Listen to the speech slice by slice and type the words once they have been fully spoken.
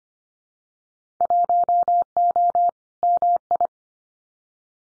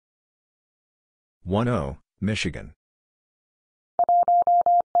10, Michigan.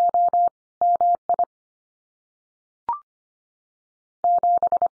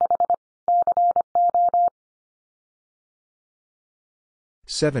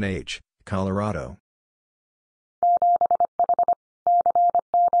 7H, Colorado.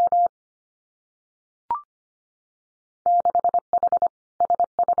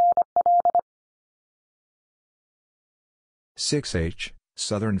 6H,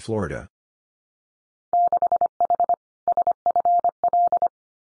 Southern Florida.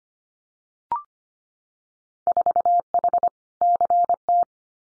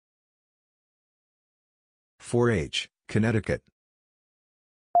 4H, Connecticut.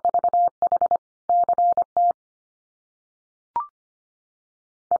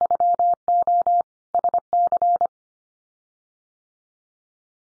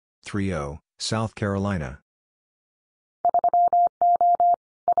 30, South Carolina.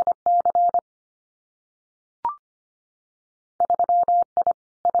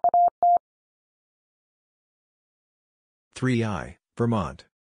 3I, Vermont.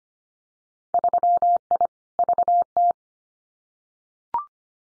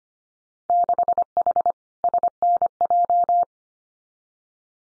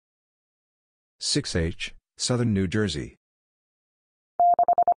 6H, Southern New Jersey.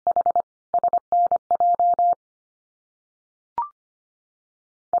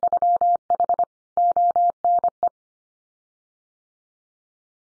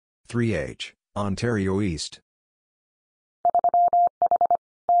 3H, Ontario East.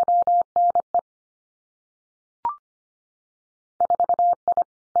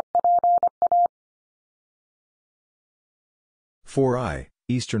 4I,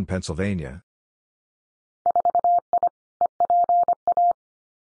 Eastern Pennsylvania.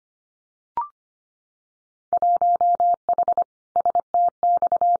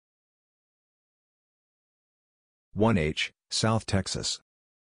 1H, South Texas.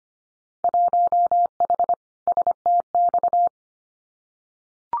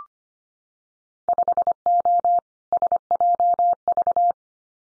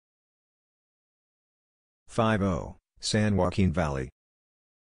 50, San Joaquin Valley.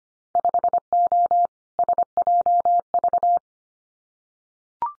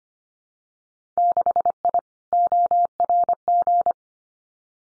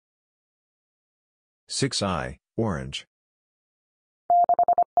 6I, Orange.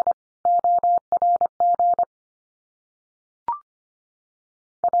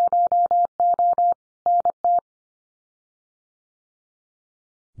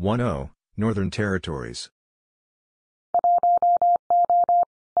 10, Northern Territories.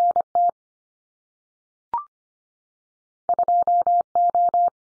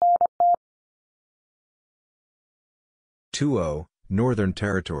 20, Northern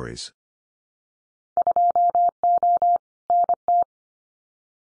Territories.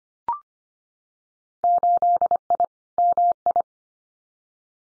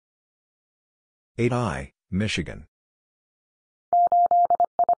 8I, Michigan.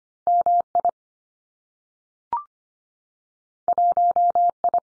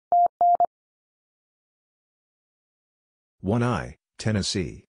 1I,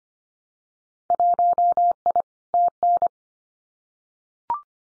 Tennessee.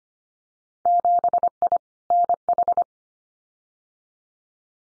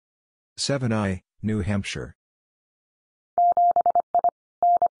 7I, New Hampshire.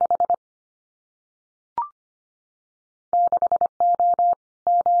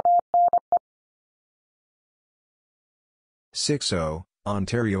 6O,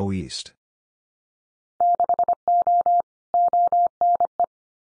 Ontario East.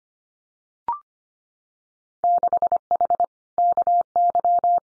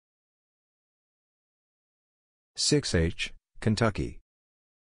 6H, Kentucky.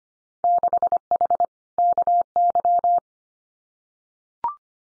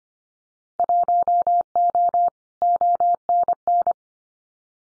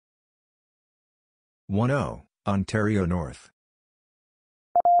 10, Ontario North.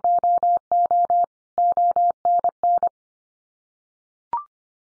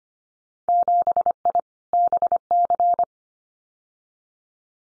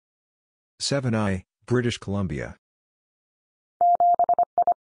 7I, British Columbia.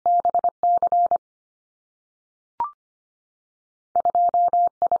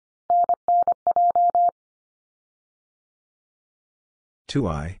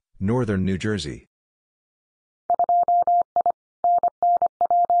 2I, Northern New Jersey.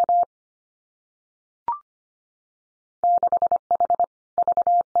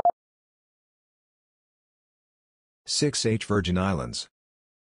 6H, Virgin Islands.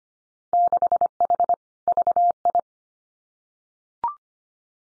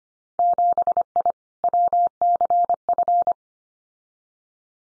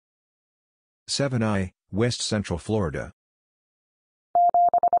 7I, West Central Florida.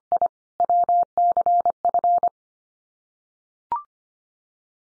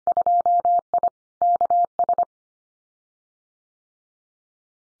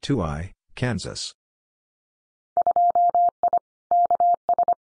 2I, Kansas.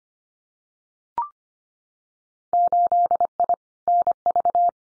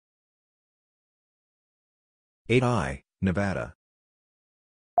 8I, Nevada.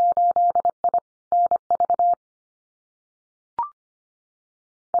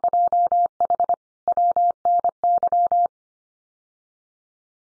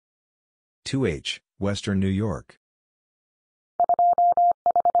 2H, Western New York.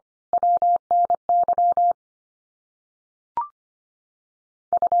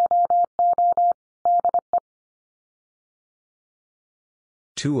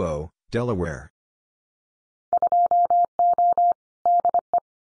 2O, Delaware.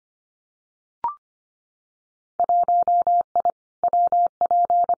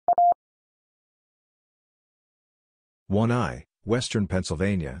 1I, Western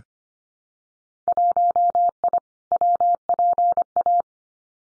Pennsylvania.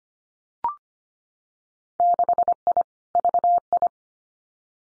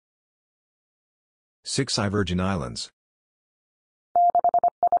 6I, Virgin Islands.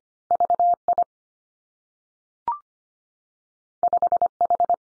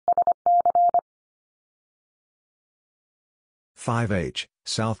 5H,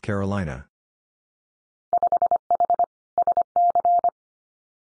 South Carolina.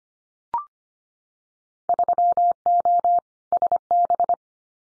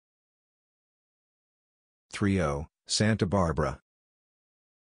 3O, Santa Barbara.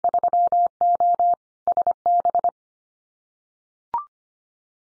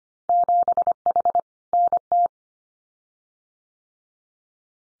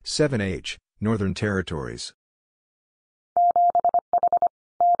 7H, Northern Territories.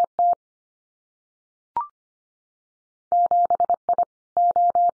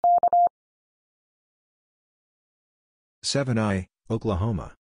 7I,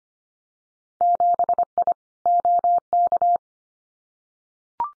 Oklahoma.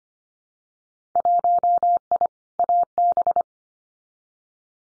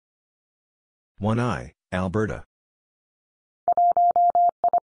 1I, Alberta.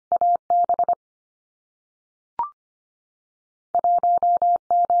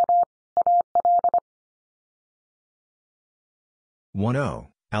 1O,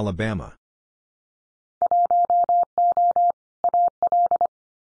 Alabama.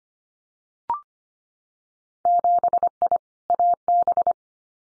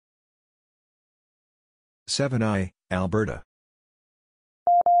 7I, Alberta.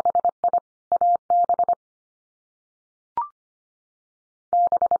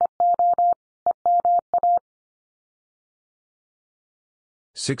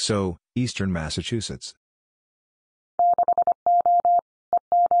 6O, Eastern Massachusetts.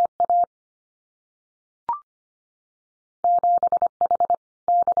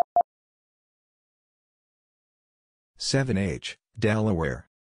 7H, Delaware.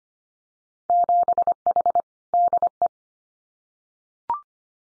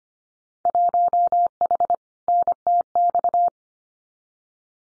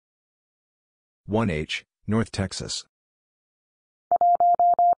 1H, North Texas.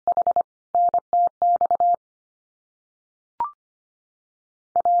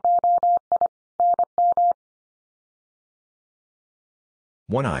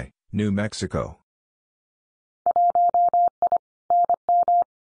 1I, New Mexico.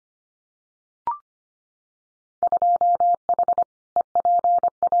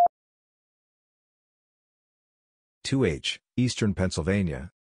 2H, Eastern Pennsylvania.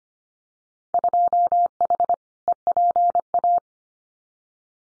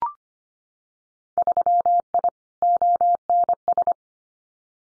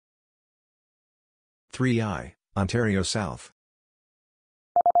 3I, Ontario South.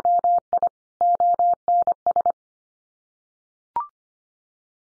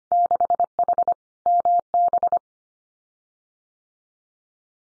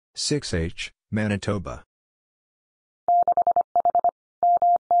 6H, Manitoba.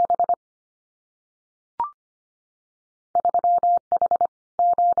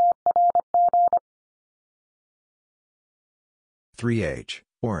 3H,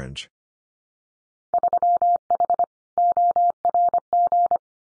 Orange.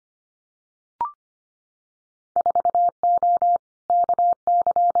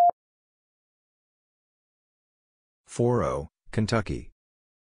 4O, Kentucky.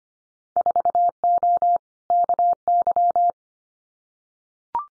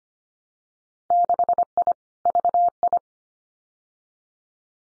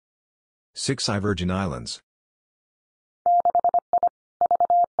 6I Virgin Islands.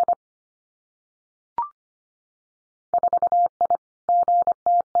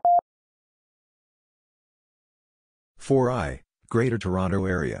 4I, Greater Toronto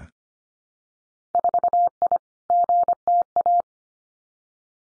Area.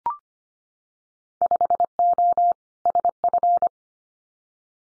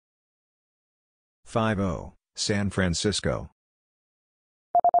 5O, San Francisco.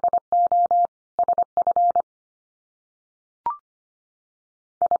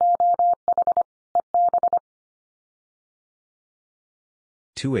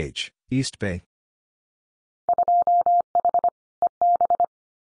 2H, East Bay.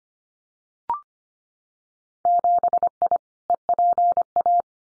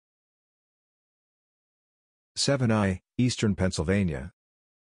 7I, Eastern Pennsylvania.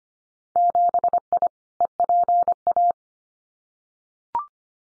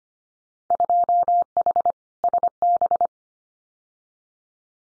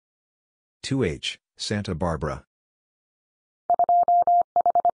 2H, Santa Barbara.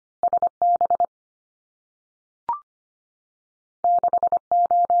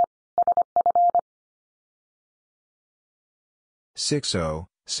 6O,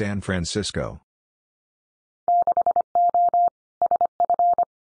 San Francisco.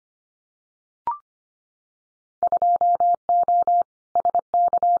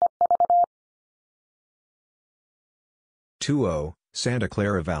 2O, Santa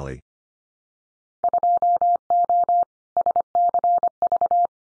Clara Valley.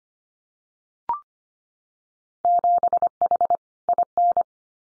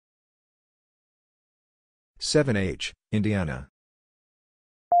 7H, Indiana.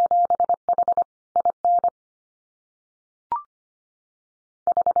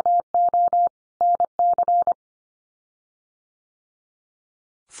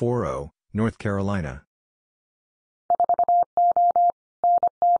 4O, North Carolina.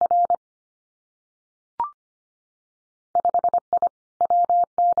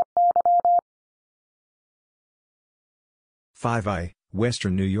 5I,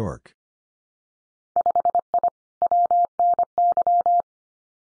 Western New York.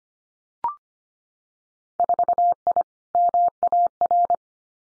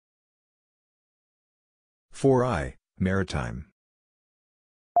 4I, Maritime.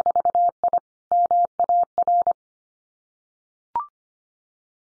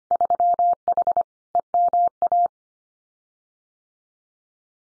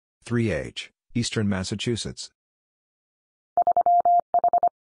 3H, Eastern Massachusetts.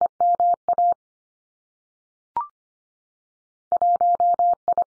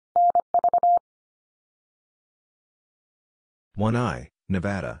 1I,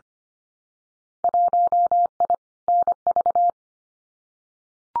 Nevada.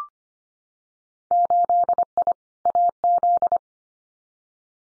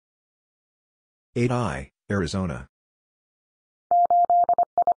 8I, Arizona.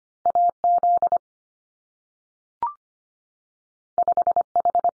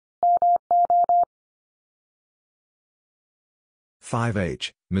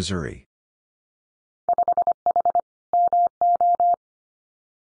 5H, Missouri.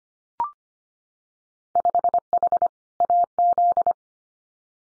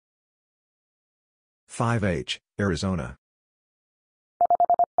 5H, Arizona.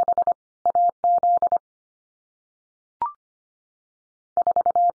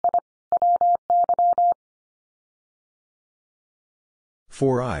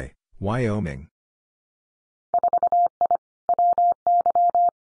 4I, Wyoming.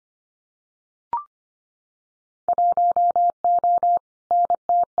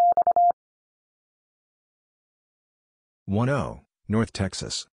 1O, North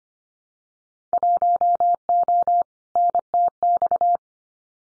Texas.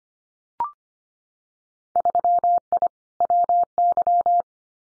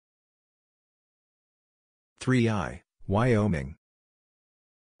 3I, Wyoming.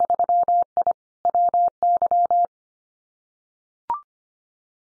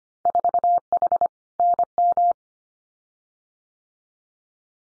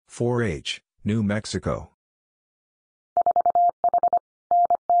 4H, New Mexico.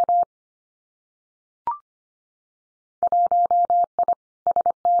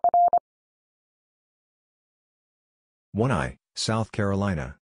 1I, South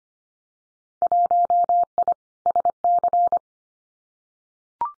Carolina.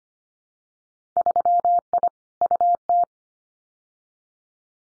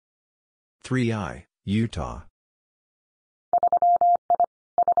 3I, Utah.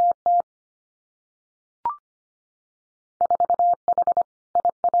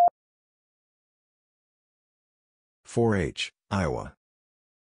 4H, Iowa.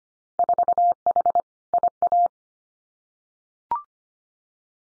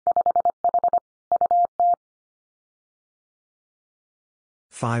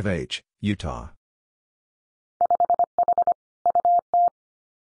 5H, Utah.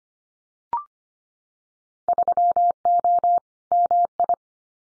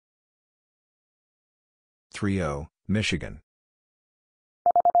 30, Michigan.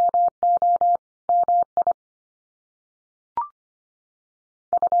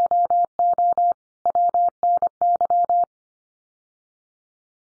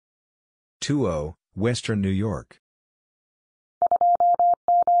 20, Western New York.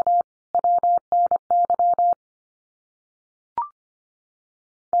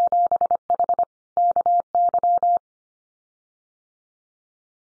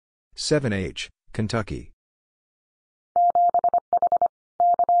 7H, Kentucky.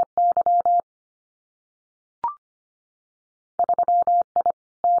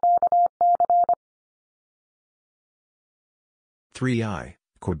 3I,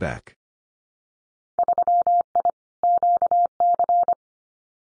 Quebec.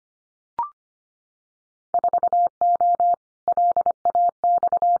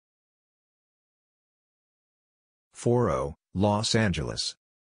 40, Los Angeles.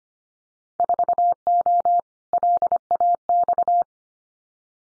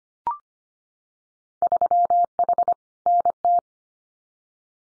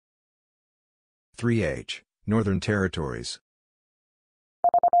 3H, Northern Territories.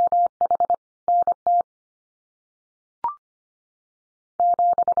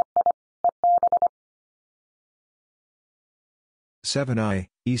 7I,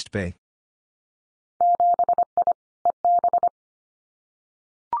 East Bay.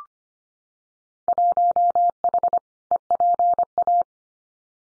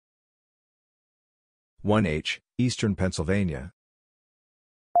 1H, Eastern Pennsylvania.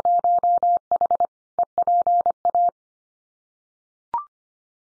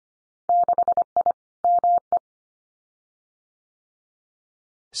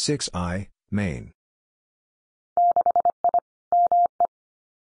 6I, Maine.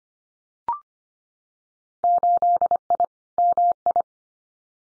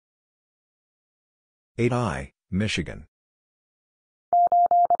 8I, Michigan.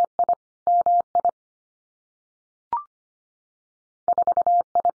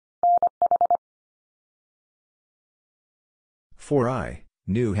 4I,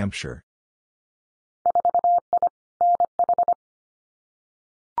 New Hampshire.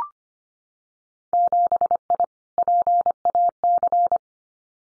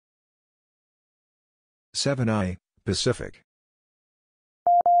 7I, Pacific.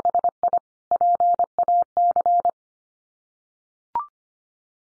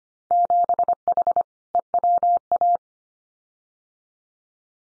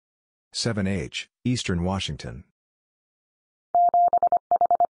 7H, Eastern Washington.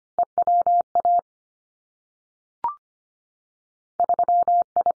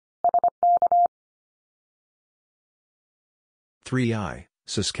 3I,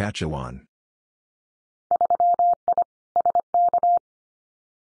 Saskatchewan.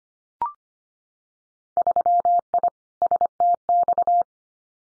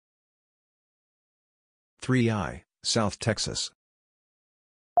 3I, South Texas.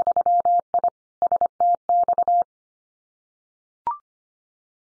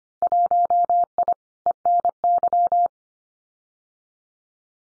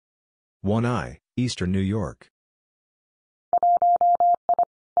 1I, Eastern New York.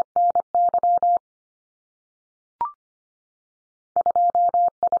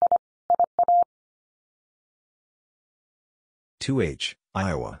 2H,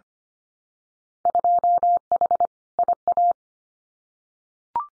 Iowa.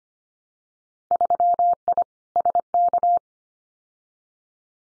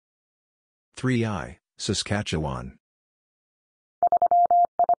 3I, Saskatchewan.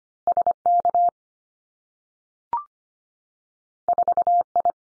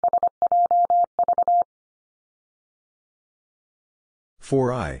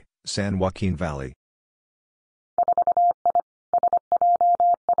 4I, San Joaquin Valley.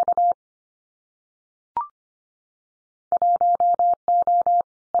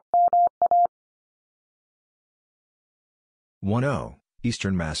 1O,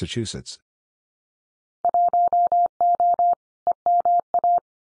 Eastern Massachusetts.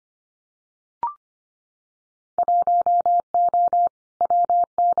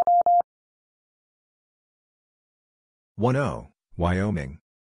 1O, Wyoming.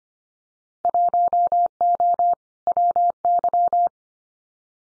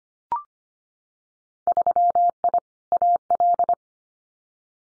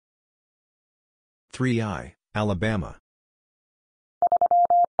 3I, Alabama.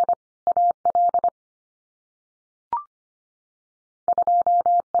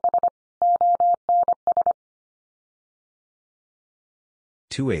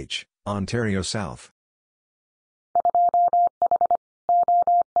 2H, Ontario South.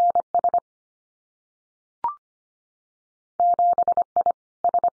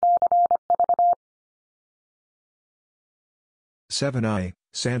 7I,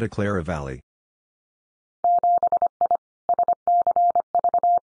 Santa Clara Valley.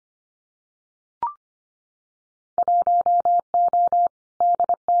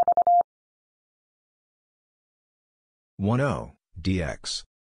 10, DX.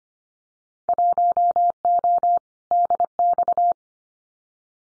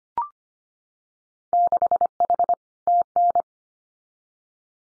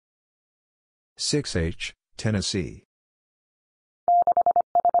 6H, Tennessee.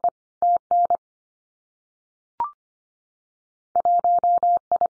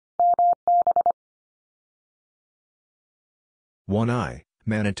 1I,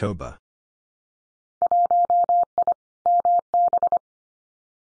 Manitoba.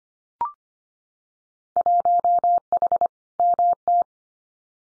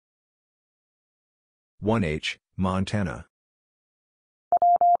 1H, Montana.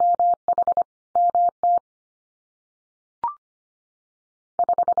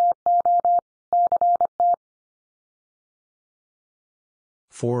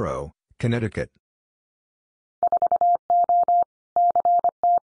 40, Connecticut.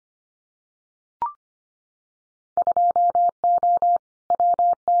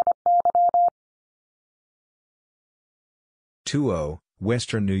 20,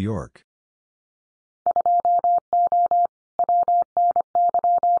 Western New York.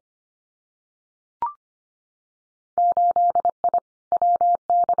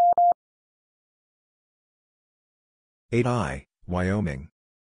 8I, Wyoming.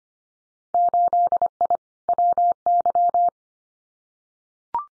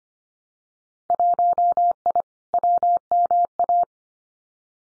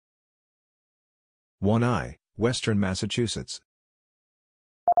 1I, Western Massachusetts.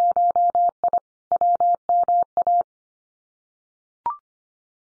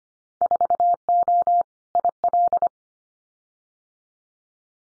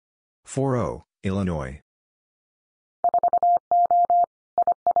 40, Illinois.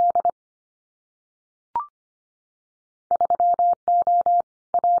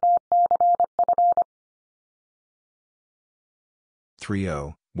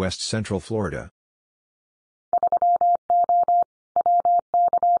 30, West Central Florida.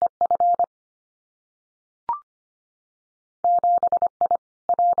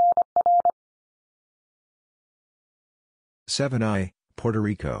 7I, Puerto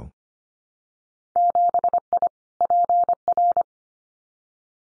Rico.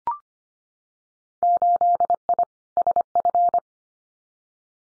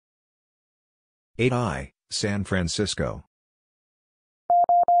 8I, San Francisco.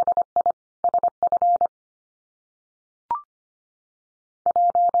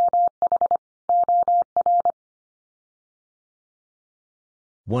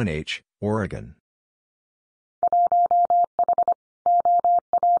 1H, Oregon.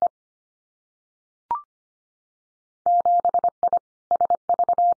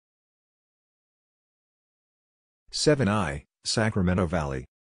 7I, Sacramento Valley.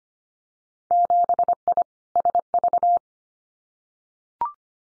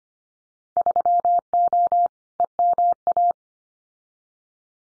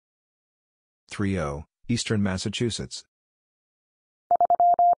 30, Eastern Massachusetts.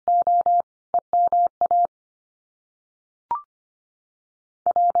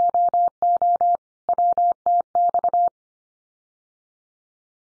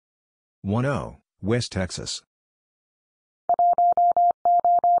 10, West Texas.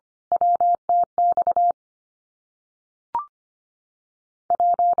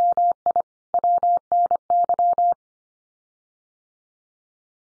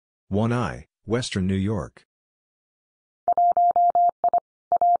 1I, Western New York.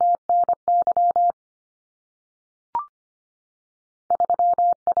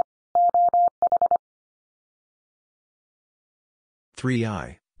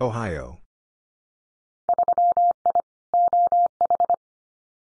 3I, Ohio.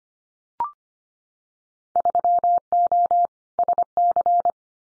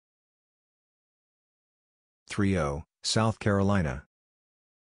 30, South Carolina.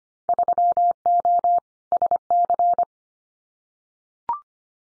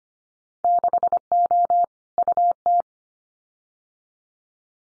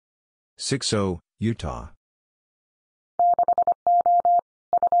 60, Utah.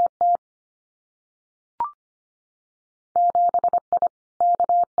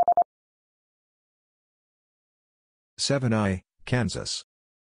 7I, Kansas.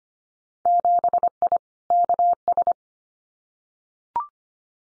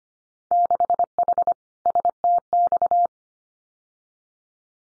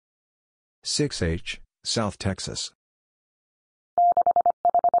 6H, South Texas.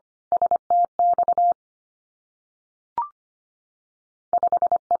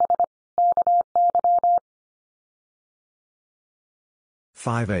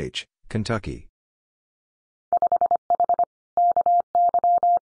 5H, Kentucky.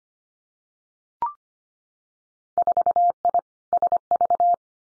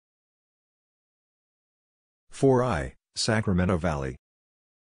 4I, Sacramento Valley.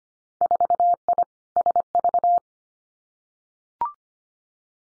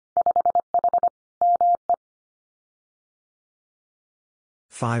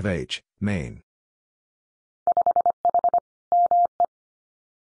 5H, Maine.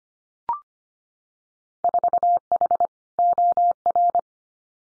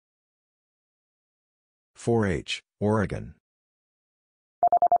 4H, Oregon.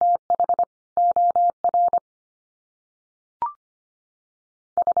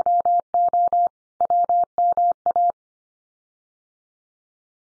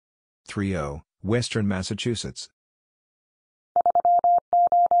 3O, Western Massachusetts.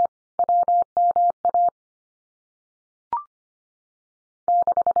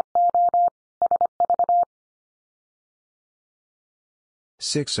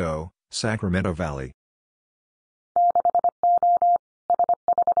 6O, Sacramento Valley.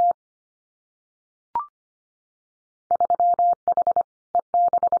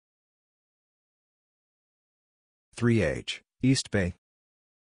 3H, East Bay.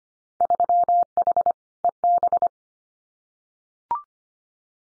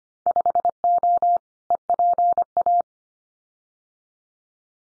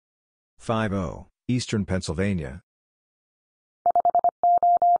 5O, Eastern Pennsylvania.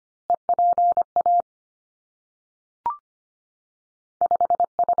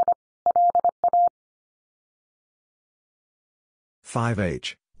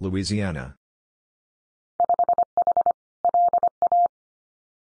 5H, Louisiana.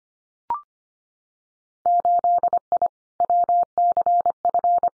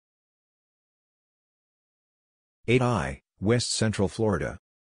 8I, West Central Florida.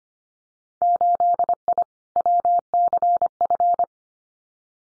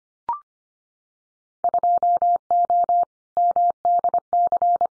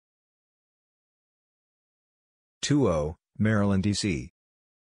 2O, Maryland, D.C.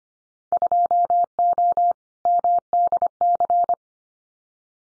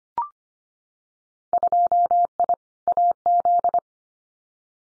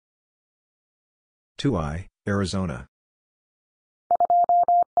 2I, Arizona.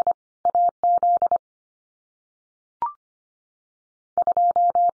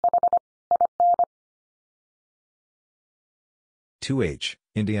 2H,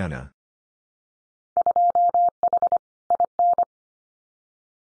 Indiana.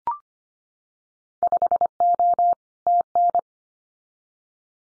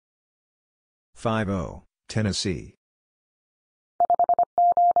 5O, Tennessee.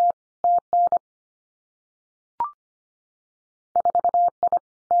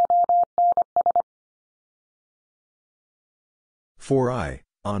 4I,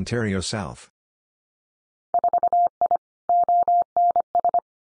 Ontario South.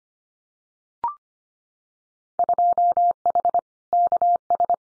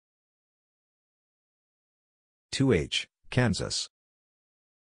 2H, Kansas.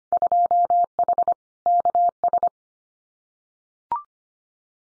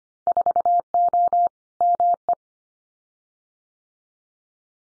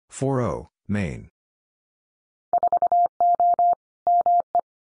 4O, Maine.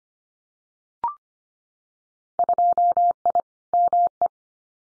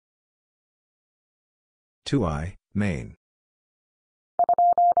 2I, Maine.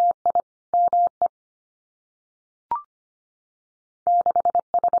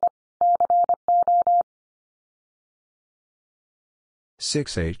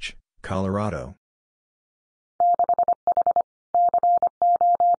 6H, Colorado.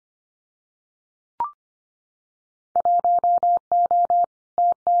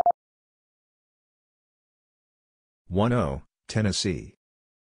 1O, Tennessee.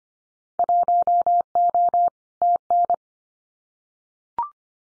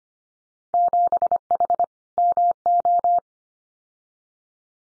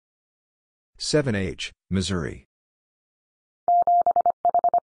 7H, Missouri.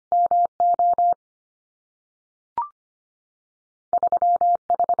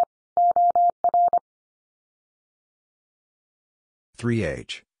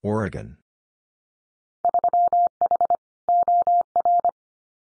 3H, Oregon.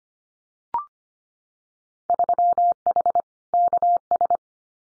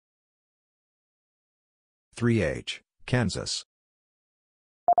 3H, Kansas.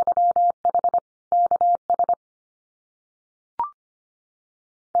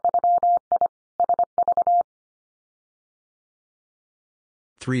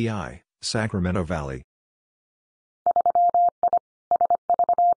 3I, Sacramento Valley.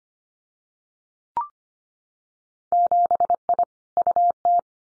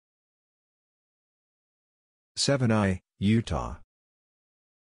 7I, Utah.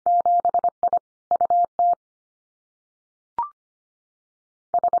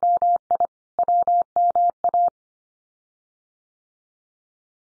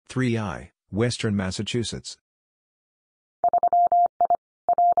 3I, Western Massachusetts.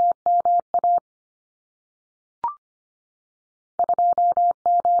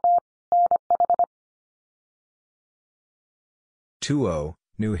 2O,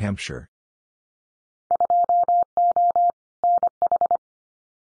 New Hampshire.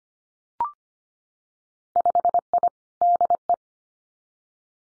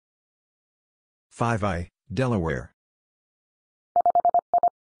 5I, Delaware.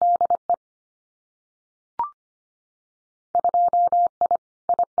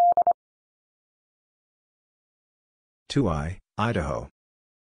 2I, Idaho.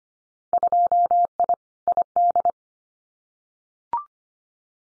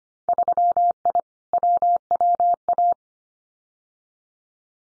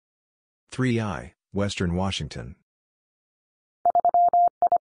 3I, Western Washington.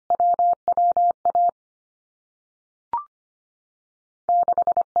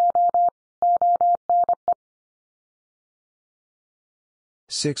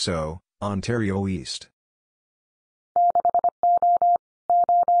 6O, Ontario East.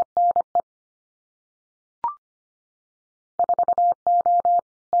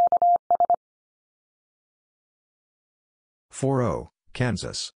 4O,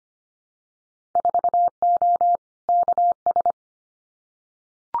 Kansas.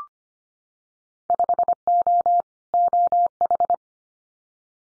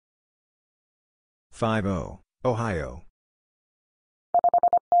 5O, Ohio.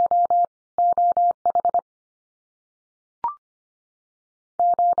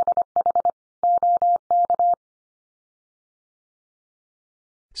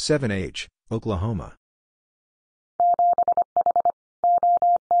 7H, Oklahoma.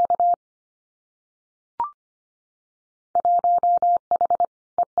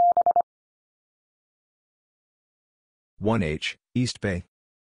 1H, East Bay.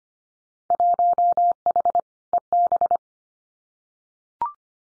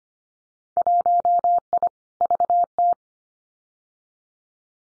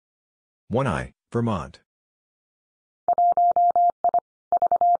 1I, Vermont.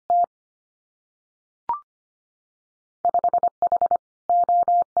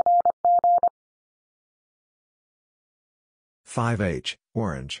 5H,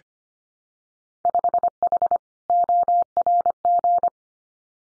 Orange.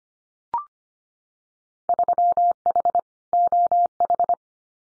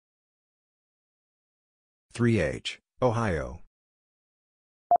 3H, Ohio.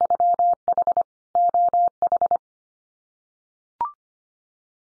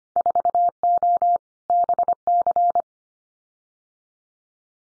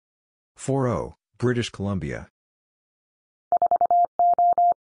 4O, British Columbia.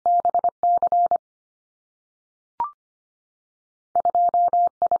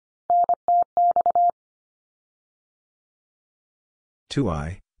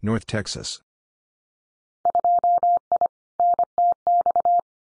 2I, North Texas.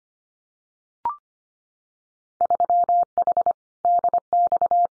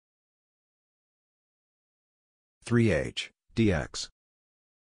 3H, DX.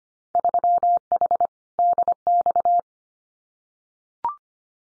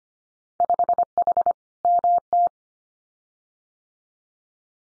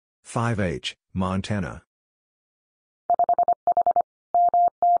 5H, Montana.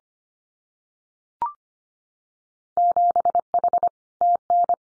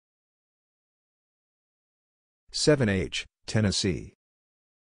 7H, Tennessee.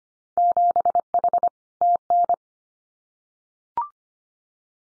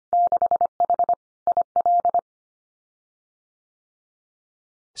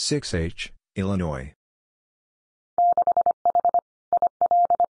 6H, Illinois.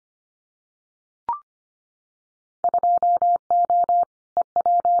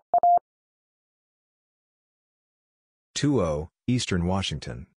 20, Eastern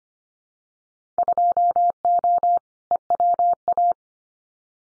Washington.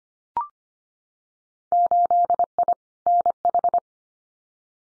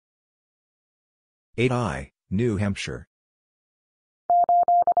 8I, New Hampshire.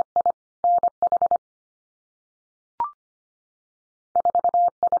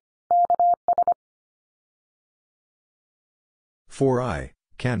 4I,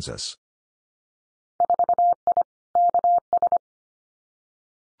 Kansas.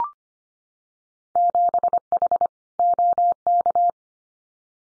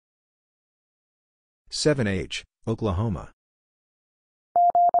 7H, Oklahoma.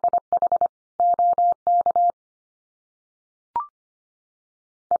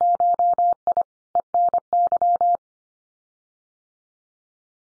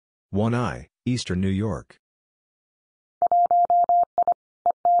 1I, Eastern New York.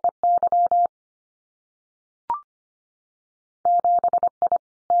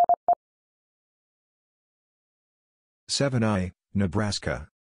 7I, Nebraska.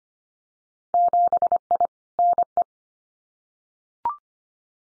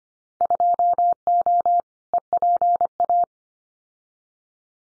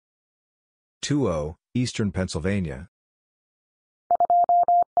 20, Eastern Pennsylvania.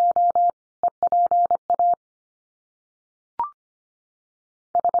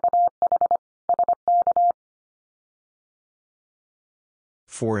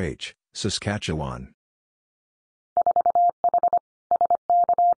 4H, Saskatchewan.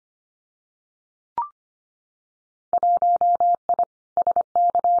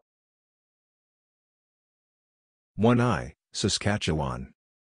 1I, Saskatchewan.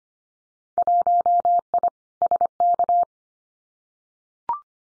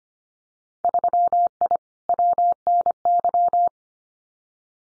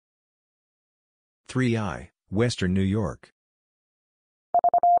 3I, Western New York.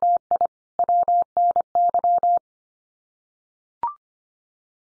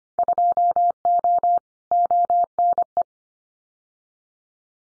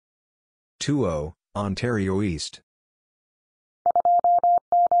 20, Ontario East.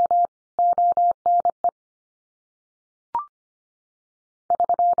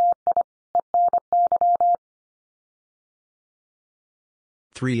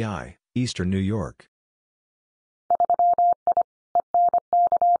 3I, Eastern New York.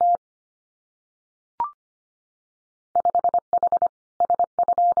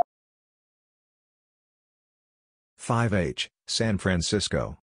 5H, San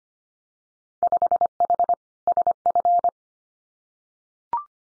Francisco.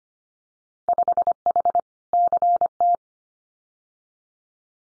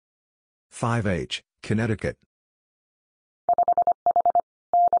 5H, Connecticut.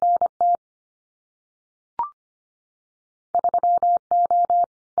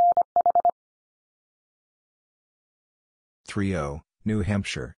 30, New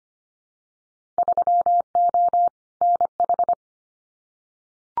Hampshire.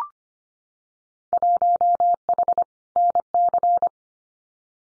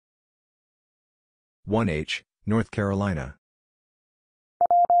 1H, North Carolina.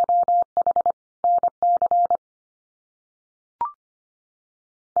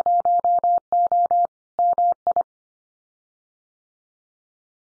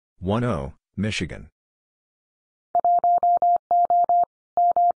 10, Michigan.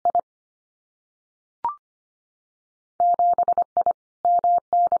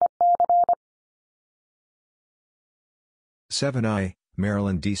 7I,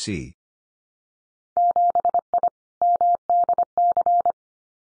 Maryland, D.C.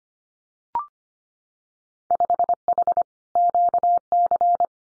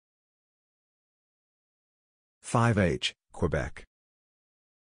 5H, Quebec.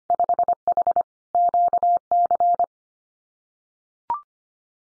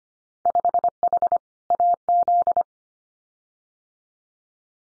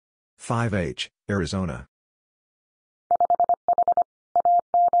 5H, Arizona.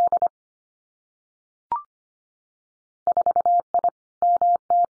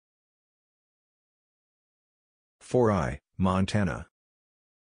 4I, Montana.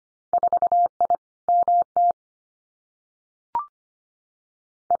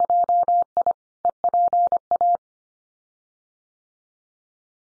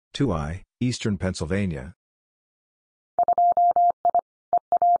 2I, Eastern Pennsylvania.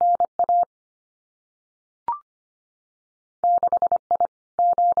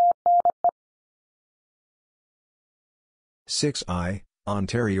 6I,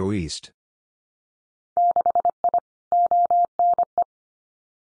 Ontario East.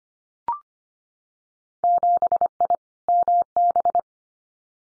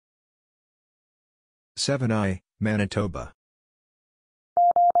 7I, Manitoba.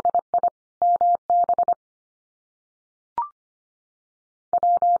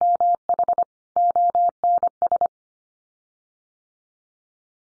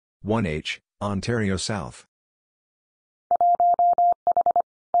 1H, Ontario South.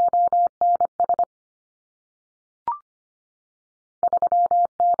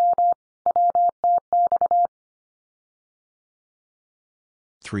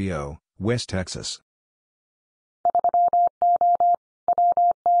 3O, West Texas.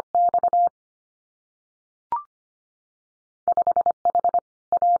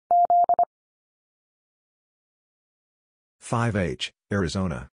 5H,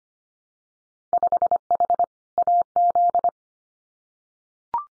 Arizona.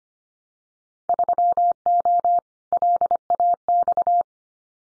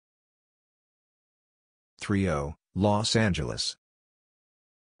 3O, Los Angeles.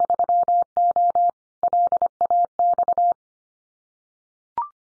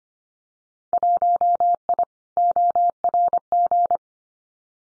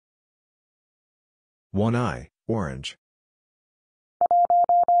 1I, Orange.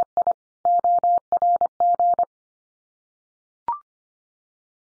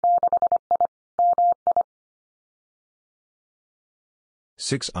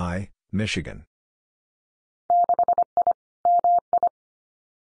 6I, Michigan.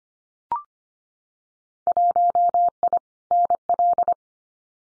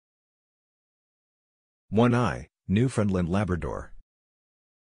 1I, Newfoundland Labrador.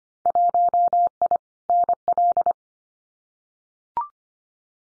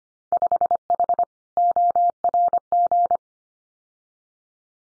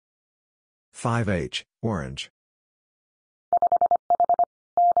 5H, Orange.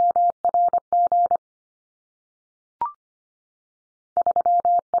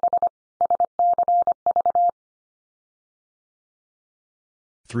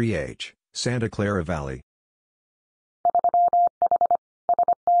 3H, Santa Clara Valley.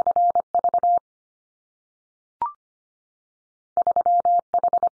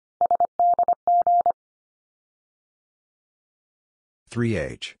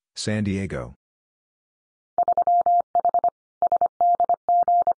 3H, San Diego.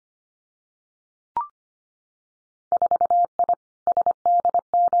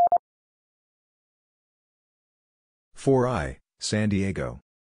 4I, San Diego.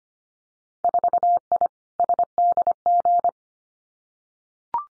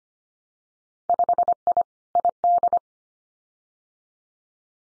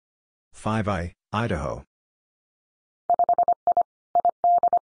 5I, Idaho.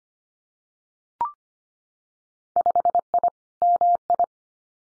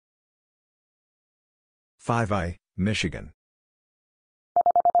 5I, Michigan.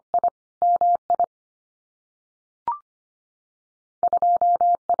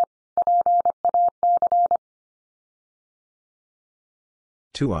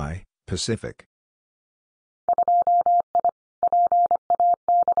 2I, Pacific.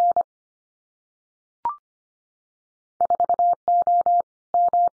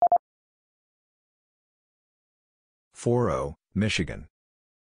 4O, Michigan.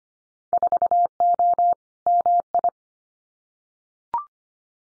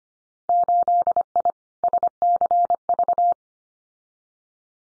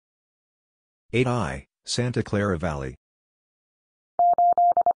 8I, Santa Clara Valley.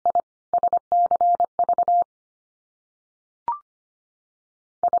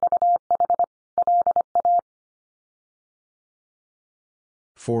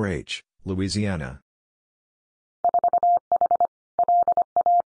 4H, Louisiana.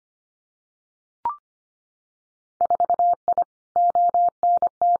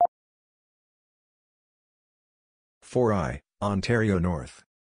 4I, Ontario North.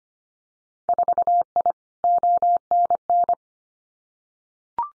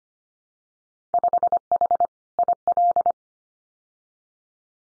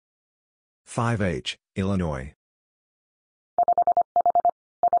 5H, Illinois.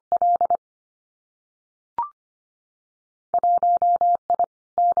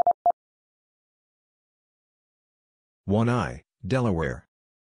 1I, Delaware.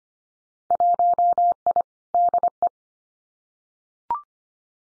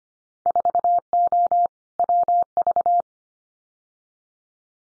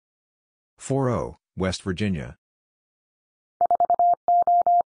 4O, West Virginia.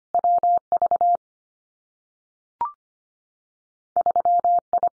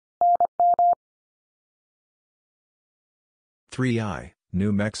 3I,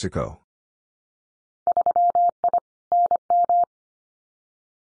 New Mexico.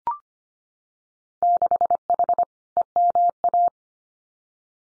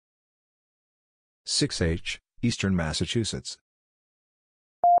 6H, Eastern Massachusetts.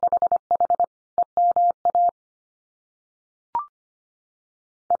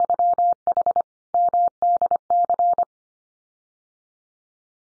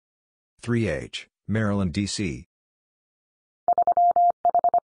 3H, Maryland, D.C.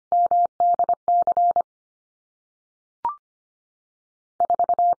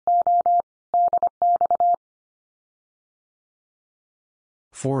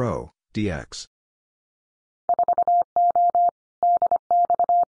 4O, DX.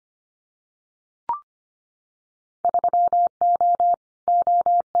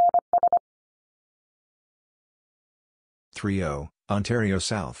 3O, Ontario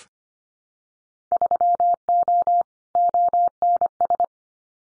South.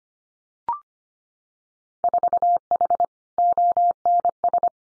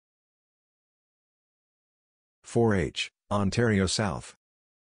 4H, Ontario South.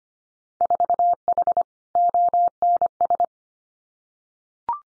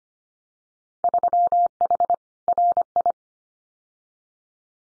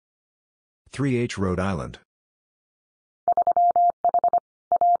 3H, Rhode Island.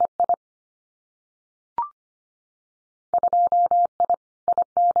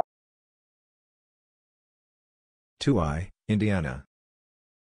 2I, Indiana.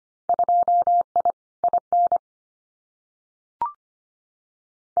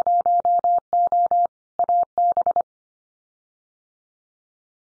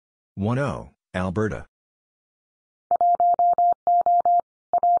 1O, Alberta.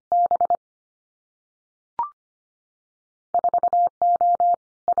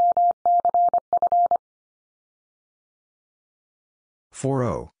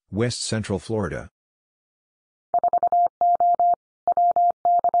 4O, West Central Florida.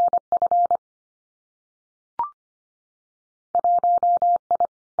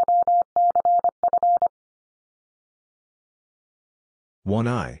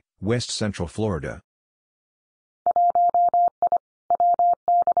 1I, West Central Florida.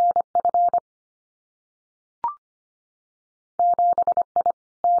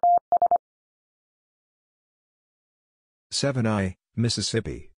 7I,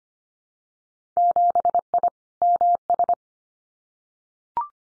 Mississippi.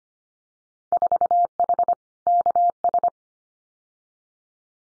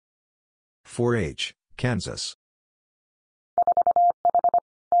 4H, Kansas.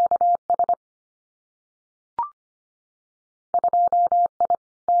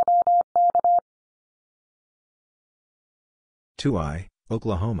 2I,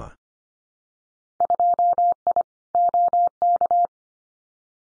 Oklahoma.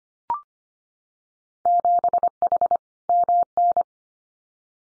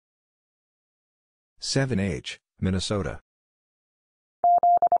 7H, Minnesota.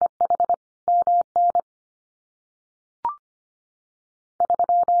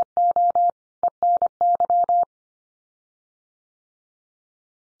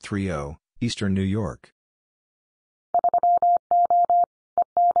 3O, Eastern New York.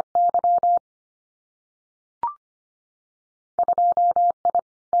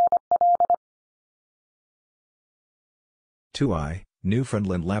 2I,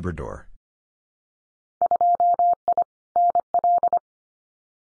 Newfoundland, Labrador.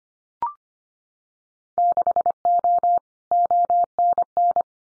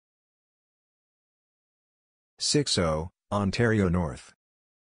 6O, Ontario North.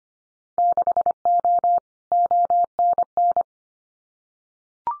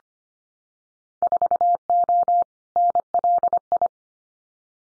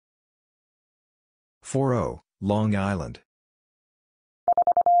 4O, Long Island.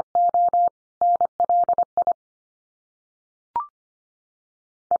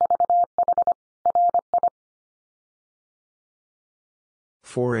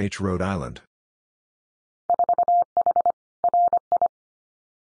 4H, Rhode Island.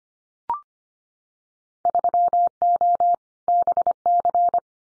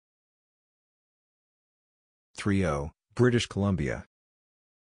 3O, British Columbia.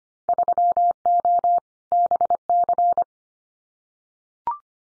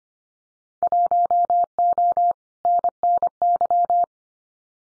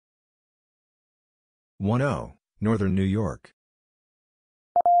 1O, Northern New York.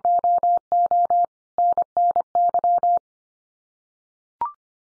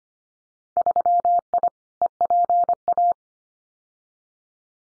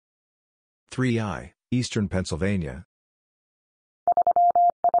 3I, Eastern Pennsylvania.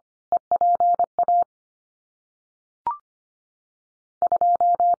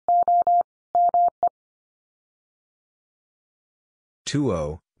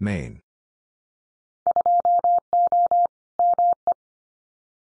 2O, Maine.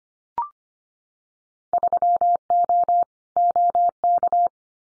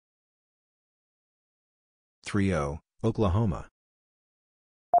 3O, Oklahoma.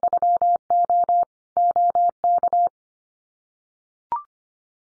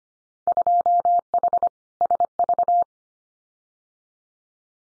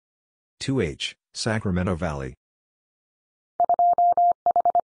 2H, Sacramento Valley.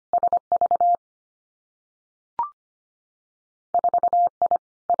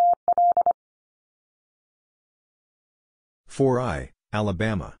 4I,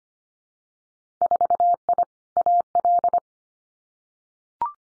 Alabama.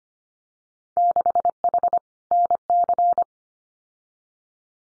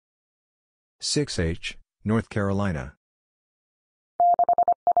 6H, North Carolina.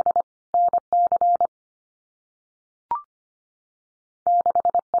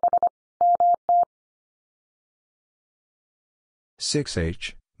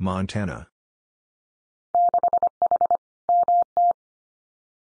 6H, Montana.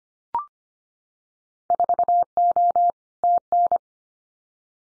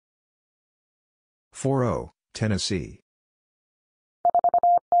 4O, Tennessee.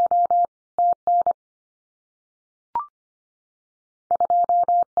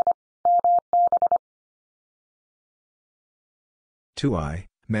 2I,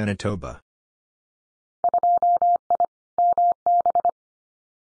 Manitoba.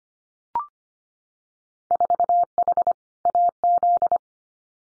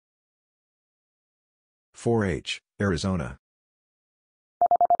 4H, Arizona.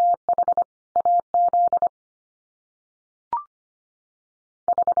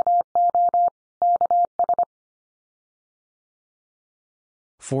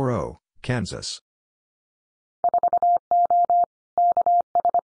 4O, Kansas.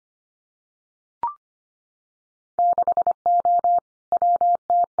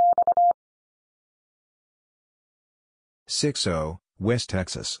 6O, West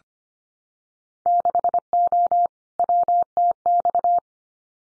Texas.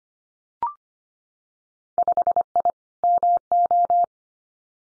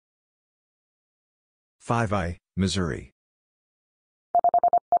 5I, Missouri.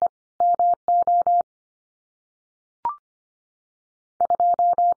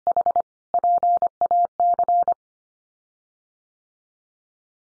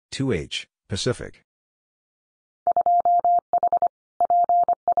 2H, Pacific.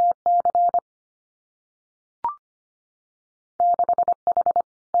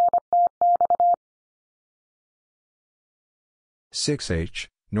 6H,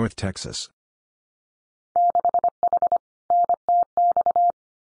 North Texas.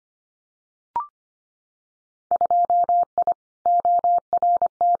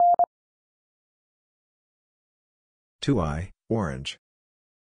 2I, Orange.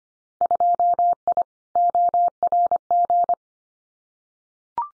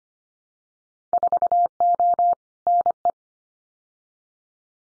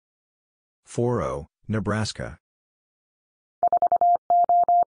 4O, Nebraska.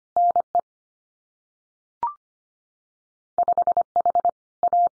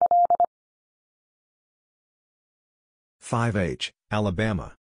 5H,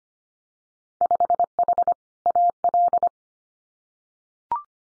 Alabama.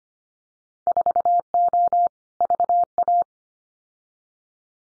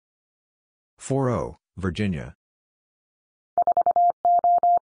 4O, Virginia.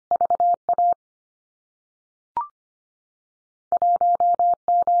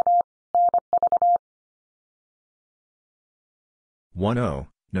 1O,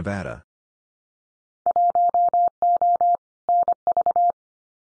 Nevada.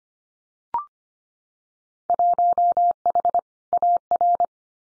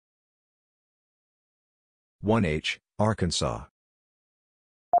 1H, Arkansas.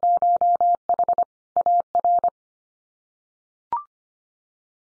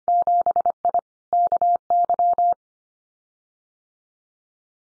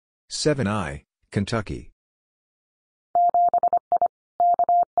 7I, Kentucky.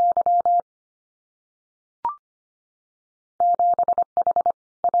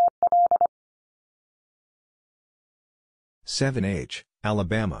 7H,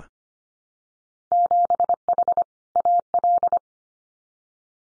 Alabama.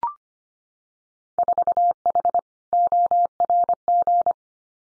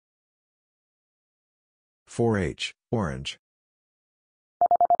 4H, Orange.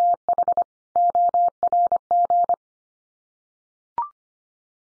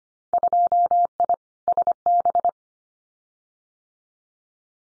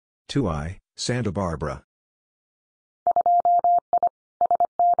 2I, Santa Barbara.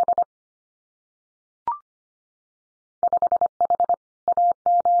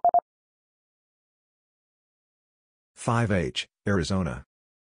 5H, Arizona.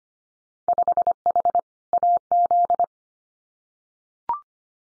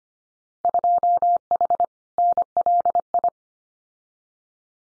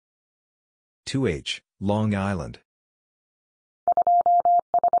 2H, Long Island.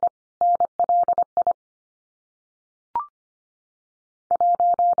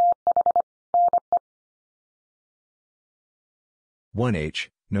 1H,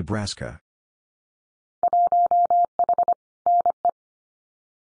 Nebraska.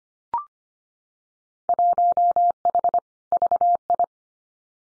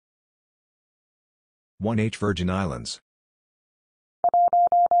 1H, Virgin Islands.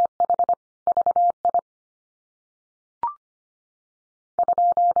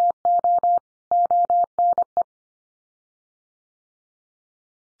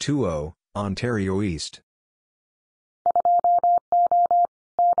 2O, Ontario East.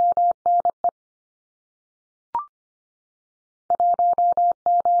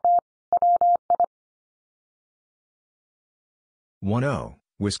 1O,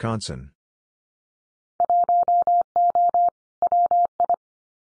 Wisconsin.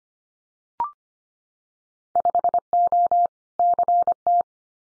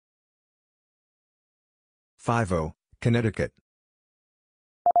 5O, Connecticut.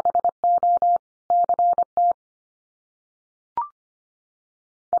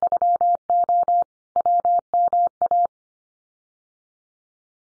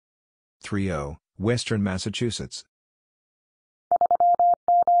 3O, Western Massachusetts.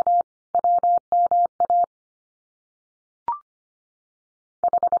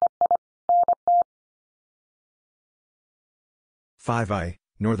 5I,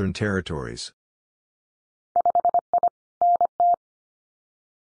 Northern Territories.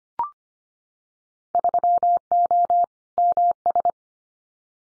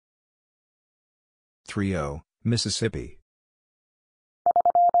 3O, Mississippi.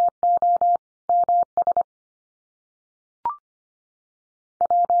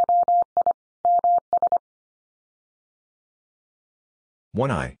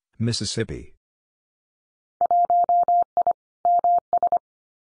 1I, Mississippi.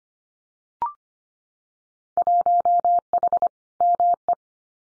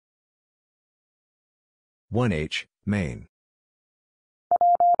 1H, Maine.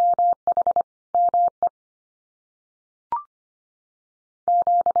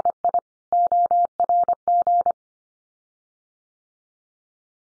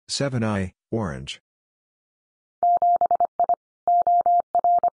 7I, Orange.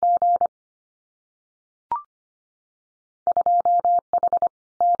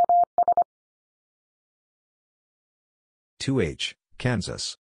 2H,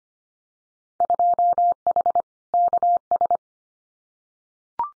 Kansas.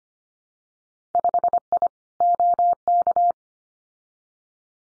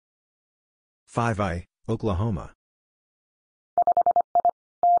 5I, Oklahoma.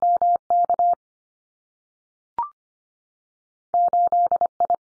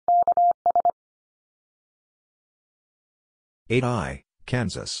 8I,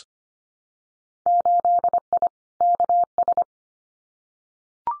 Kansas.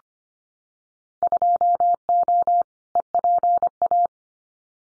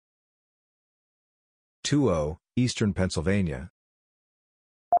 2O, Eastern Pennsylvania.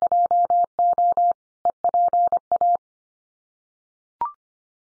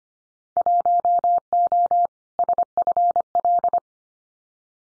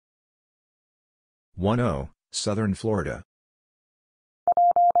 1O, Southern Florida.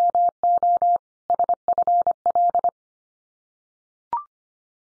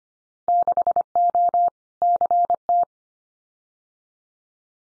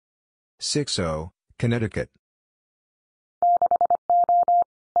 6O, Connecticut.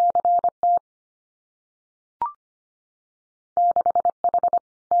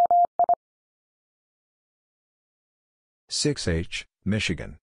 6H,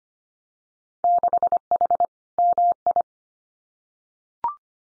 Michigan.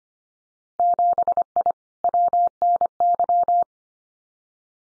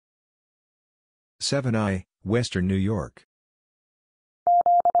 7I, Western New York.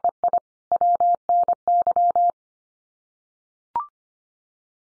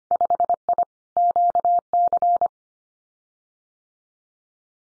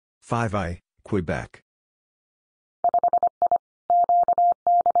 5I, Quebec.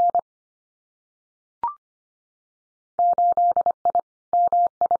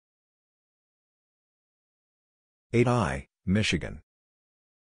 8I, Michigan.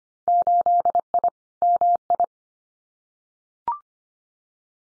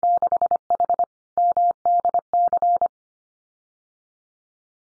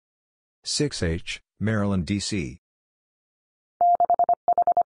 6H, Maryland, D.C.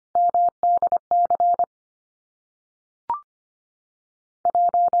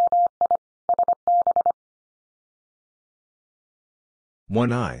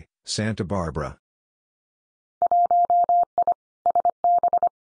 1I, Santa Barbara.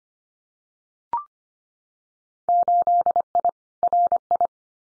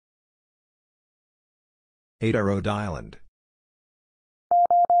 8I, Rhode Island.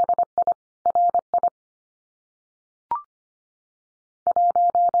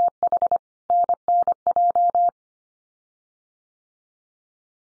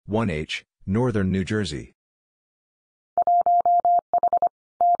 1H, Northern New Jersey.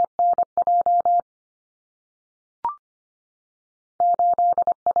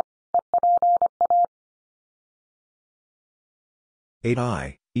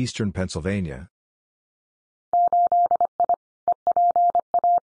 8I, Eastern Pennsylvania.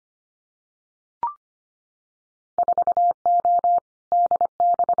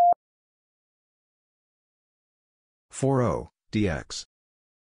 4O, DX.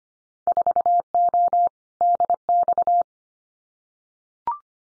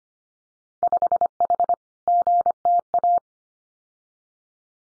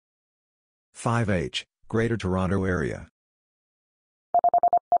 5H, Greater Toronto Area.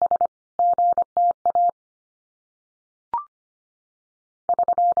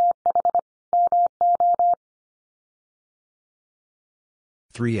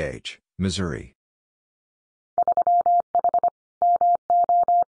 3H, Missouri.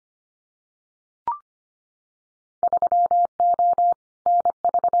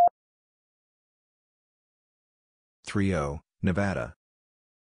 3O, Nevada.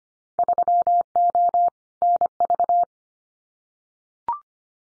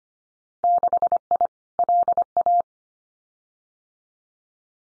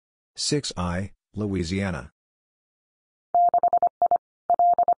 6I, Louisiana.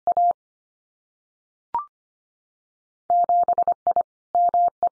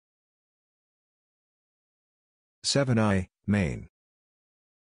 7I, Maine.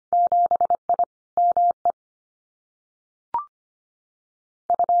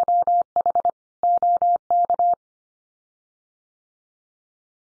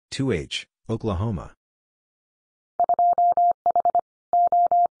 2H, Oklahoma.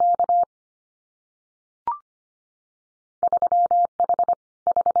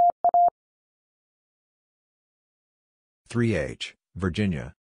 3H,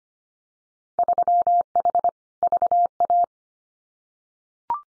 Virginia.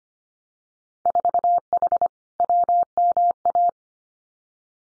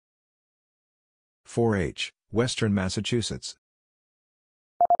 4H, Western Massachusetts.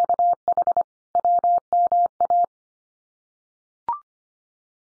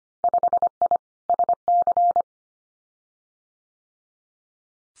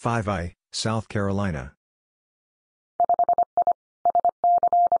 5I, South Carolina.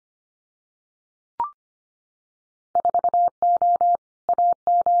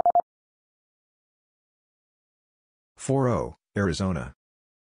 4O, Arizona.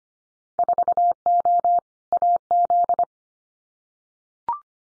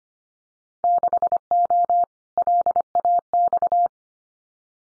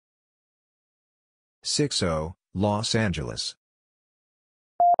 6O, Los Angeles.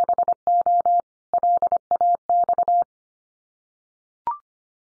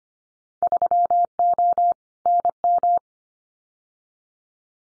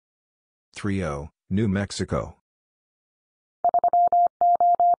 3O, New Mexico.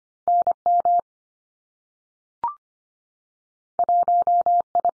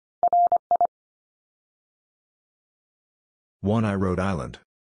 1I, Rhode Island.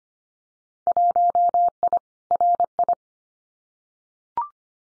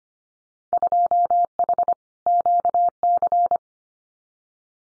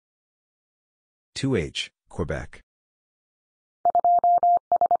 2H, Quebec.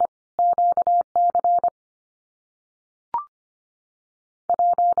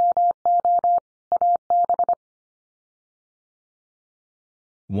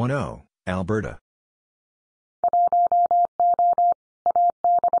 1O, Alberta.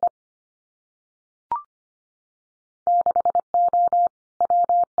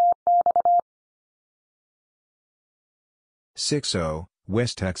 60,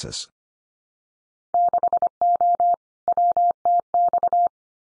 West Texas.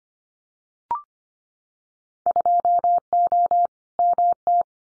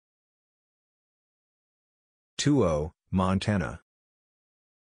 20, Montana.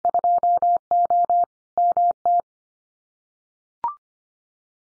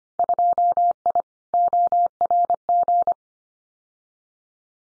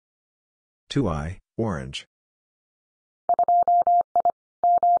 2I, Orange.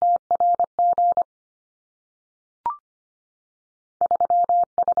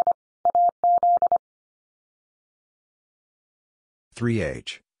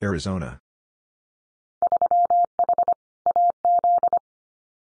 3H, Arizona.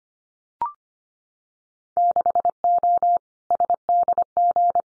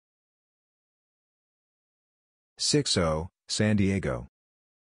 60, San Diego.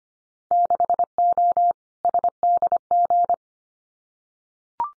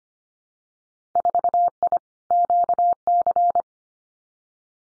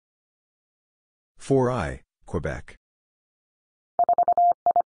 4I, Quebec.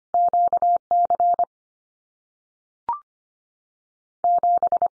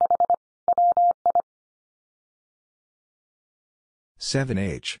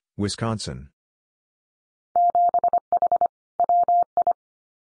 7H, Wisconsin.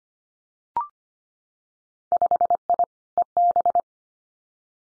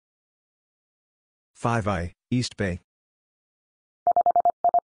 5I, East Bay.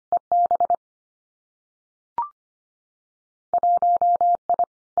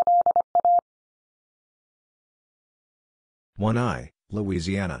 1I,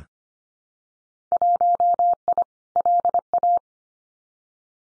 Louisiana.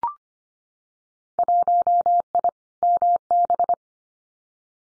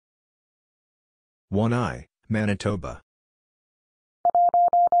 1I, Manitoba.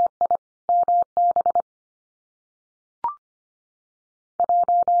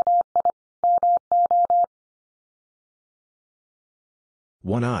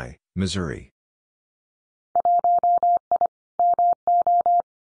 1I, Missouri.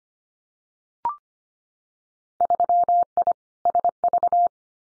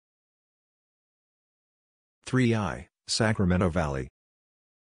 3I, Sacramento Valley.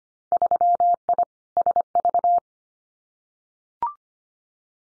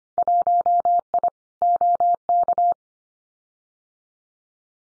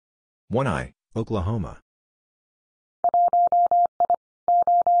 1I, Oklahoma.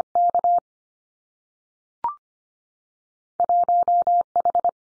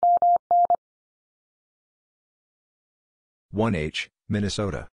 1H,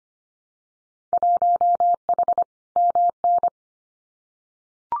 Minnesota.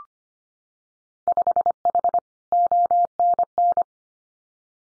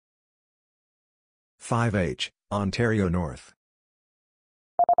 5H, Ontario North.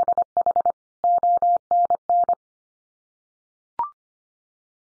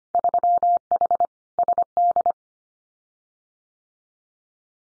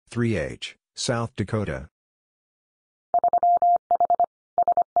 3H, South Dakota.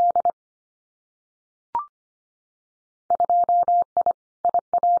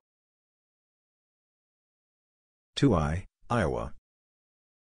 2I, Iowa.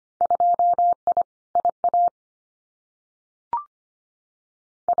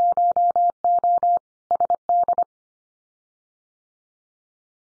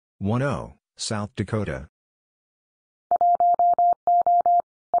 1O, South Dakota.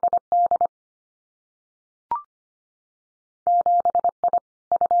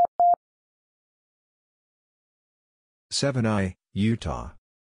 7I, Utah.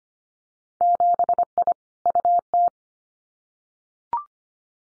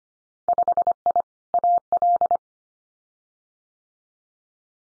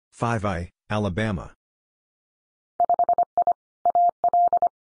 5I, Alabama.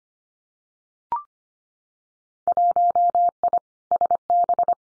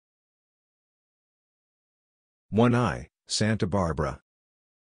 1I, Santa Barbara.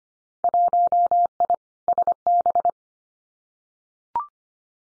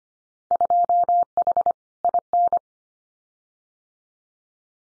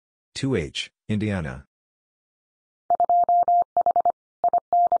 2H, Indiana.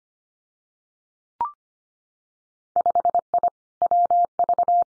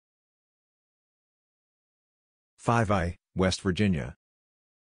 5I, West Virginia.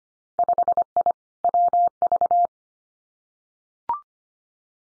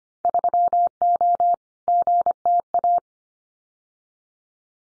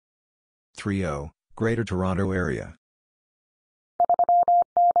 3O, Greater Toronto Area.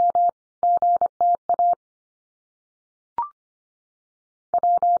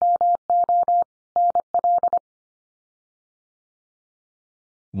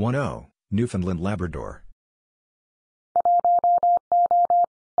 10, Newfoundland Labrador.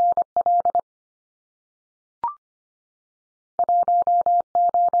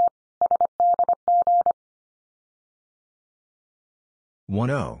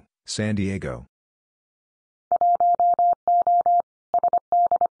 10, San Diego.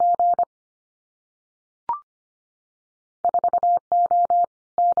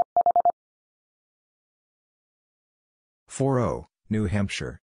 40, New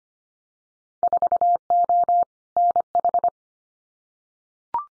Hampshire.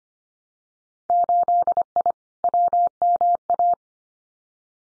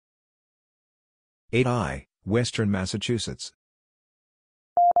 8I, Western Massachusetts.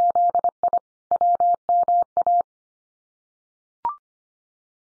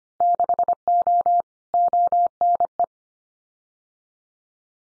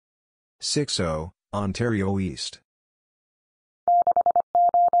 60, Ontario East.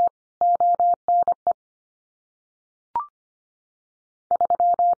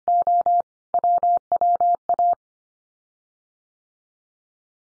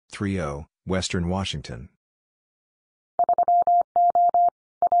 30, Western Washington.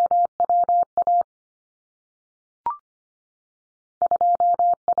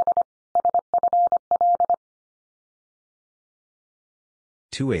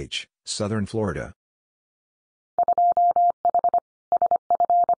 2H, Southern Florida.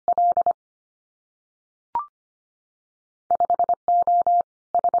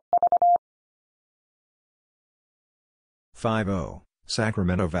 50,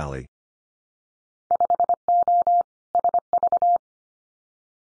 Sacramento Valley.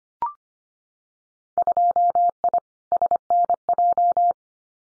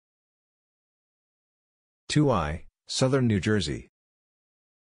 2I, Southern New Jersey.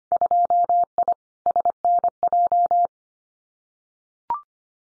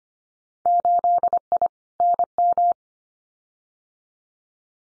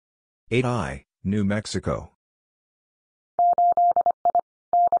 8I, New Mexico.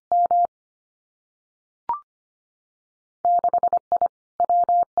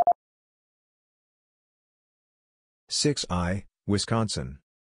 6I, Wisconsin.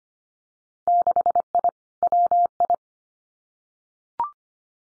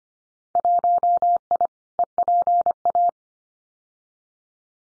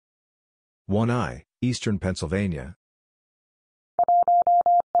 1I, Eastern Pennsylvania.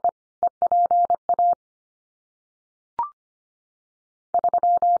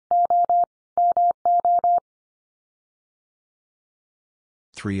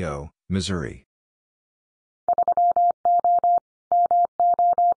 30, Missouri.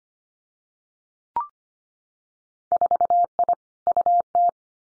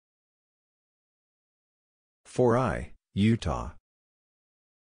 4I, Utah.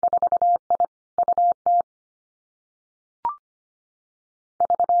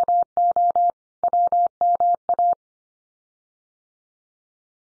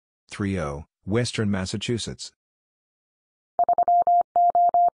 30, Western Massachusetts.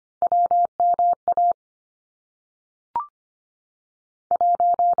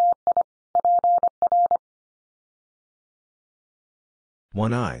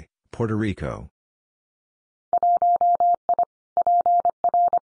 1I, Puerto Rico.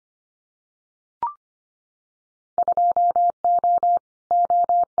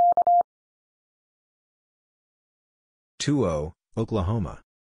 20, Oklahoma.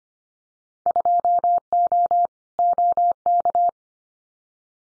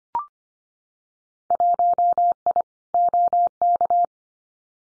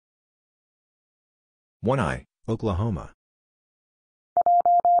 1I, Oklahoma.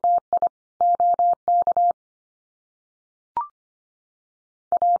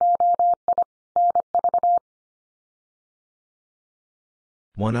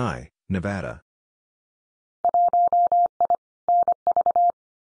 1I, Nevada.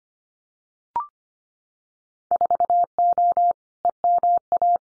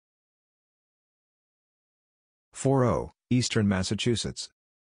 40, Eastern Massachusetts.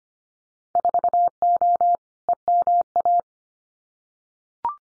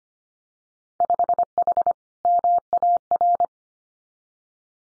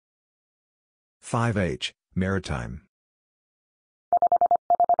 5H, Maritime.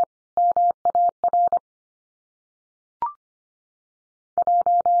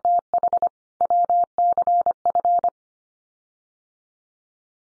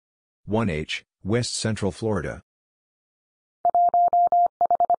 1H, West Central Florida.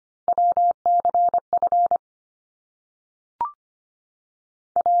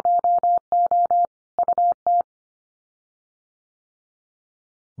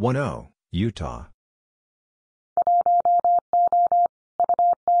 10, Utah.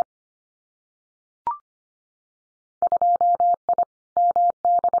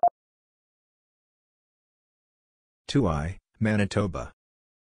 2I, Manitoba.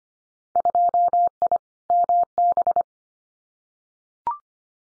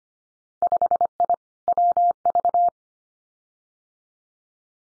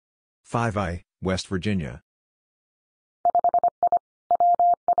 5I, West Virginia.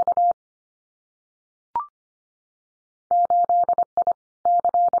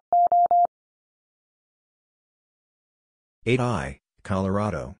 8I,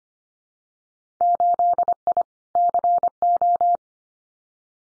 Colorado.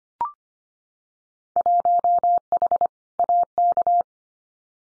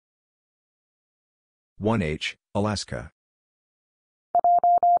 1H, Alaska.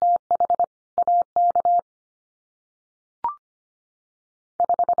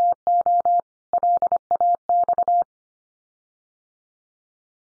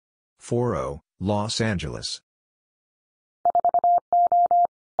 40, Los Angeles.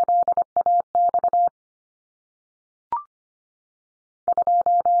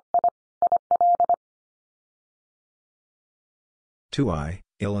 2I,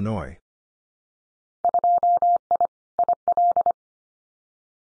 Illinois.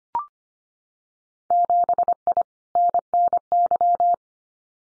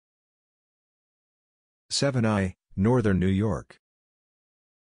 7I, Northern New York.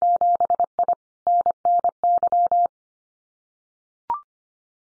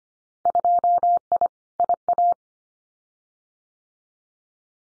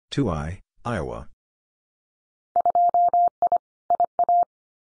 2I, Iowa.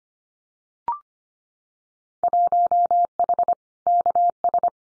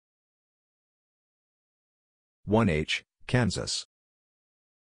 1H, Kansas.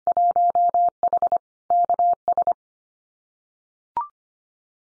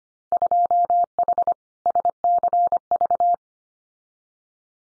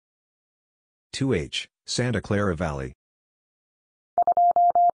 2H, Santa Clara Valley.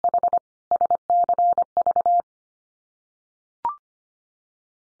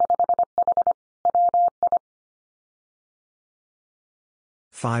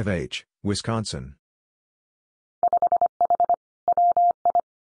 5H, Wisconsin.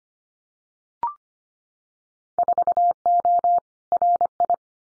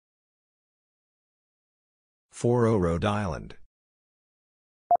 40, Rhode Island.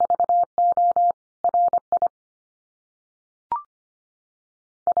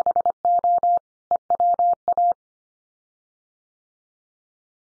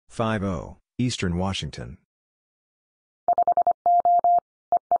 50, Eastern Washington.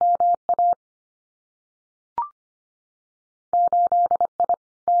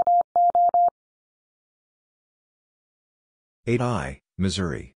 8I,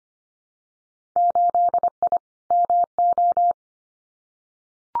 Missouri.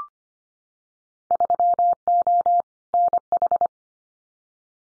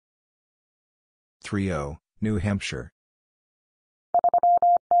 30, New Hampshire.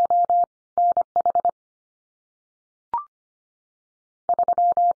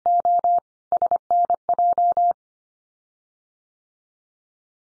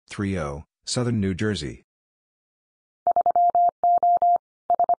 30, Southern New Jersey.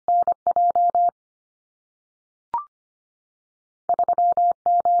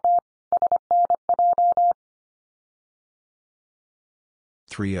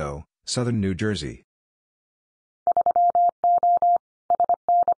 30, Southern New Jersey.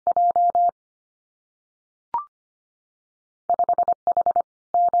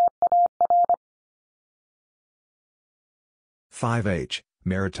 5H,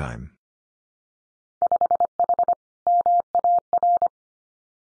 Maritime.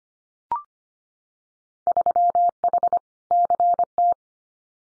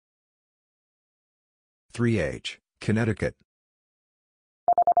 3H, Connecticut.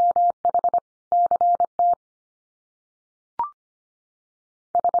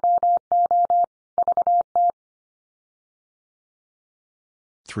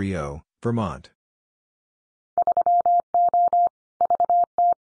 30, Vermont.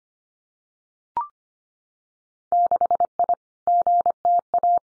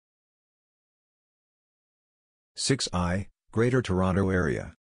 6I, Greater Toronto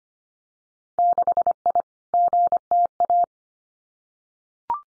Area.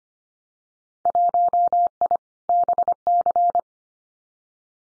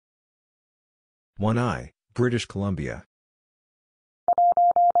 1I, British Columbia.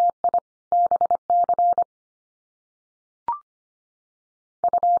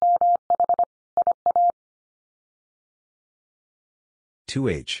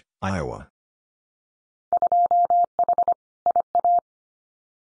 2H, Iowa.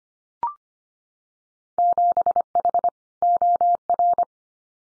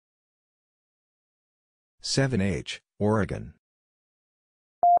 7H, Oregon.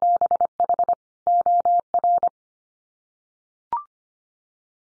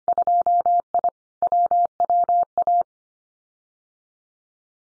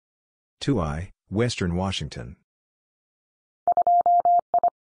 2I, Western Washington.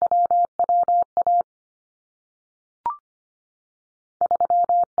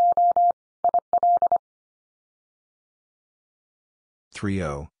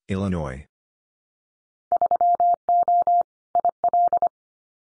 3O, Illinois.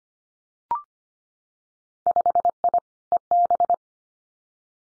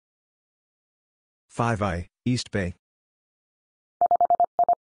 5I, East Bay.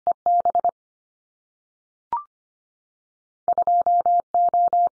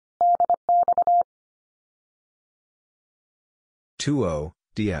 2O,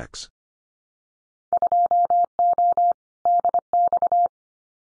 DX.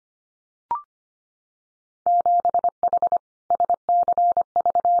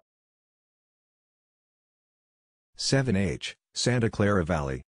 7H, Santa Clara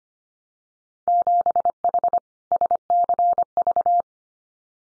Valley.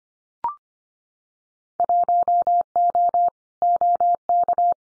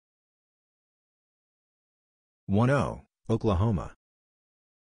 1O, Oklahoma.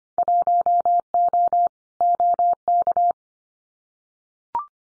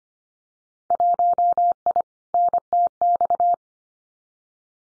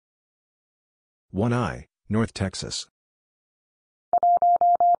 1I, North Texas.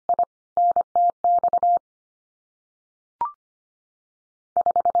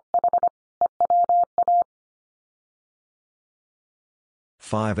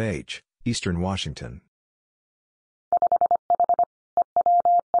 5H, Eastern Washington.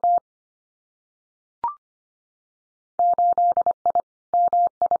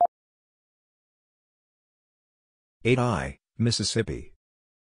 8I, Mississippi.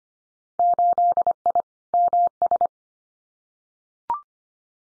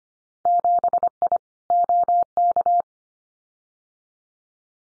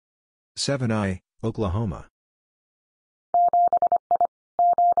 7I, Oklahoma.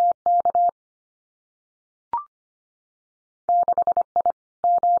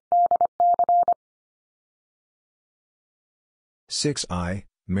 6I,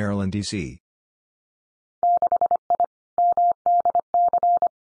 Maryland, D.C.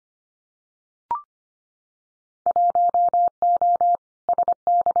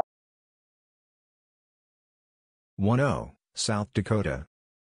 1O, South Dakota.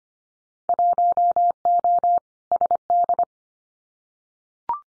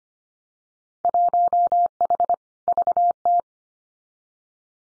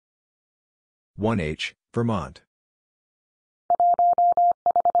 1H, Vermont.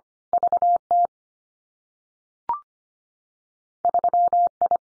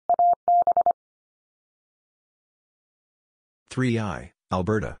 3I,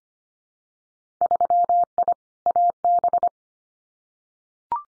 Alberta.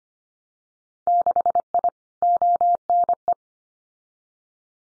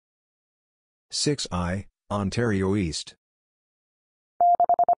 6I, Ontario East.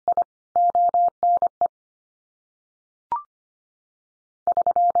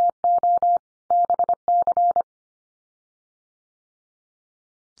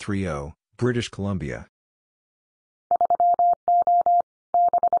 3O, British Columbia.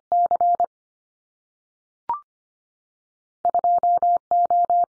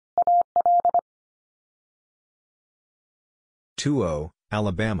 2O,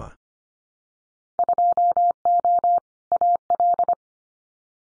 Alabama.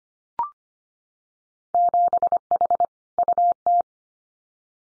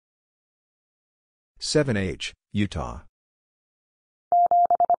 7H, Utah.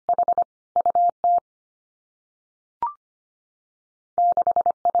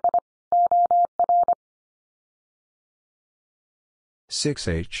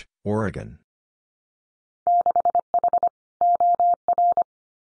 6H, Oregon.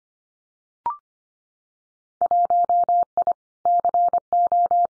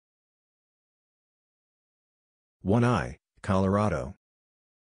 1I, Colorado.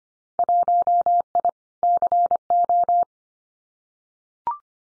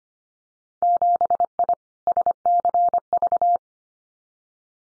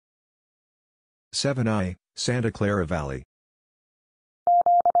 7I, Santa Clara Valley.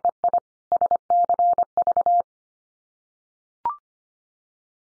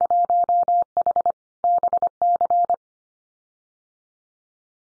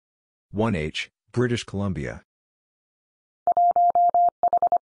 1H, British Columbia.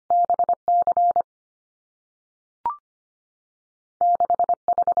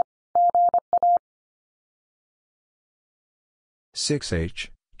 6H,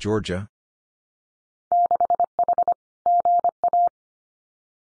 Georgia.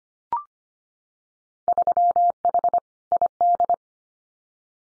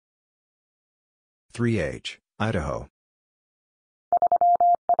 3H, Idaho.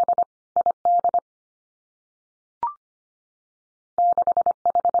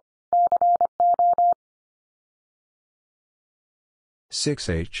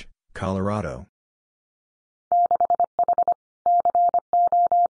 6H, Colorado.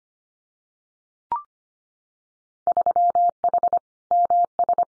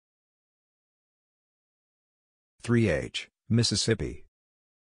 3H, Mississippi.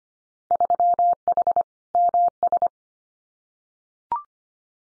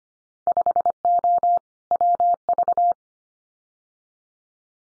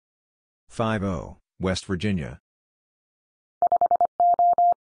 5O, West Virginia.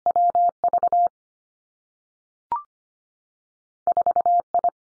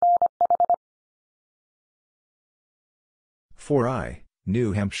 4I,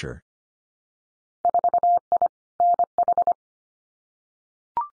 New Hampshire.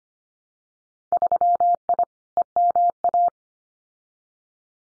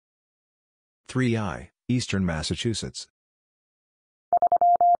 3I, Eastern Massachusetts.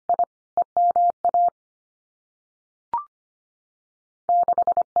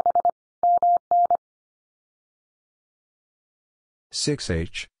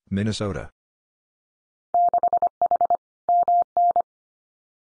 6H, Minnesota.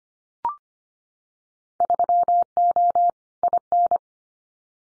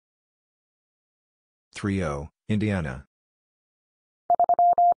 3O, Indiana.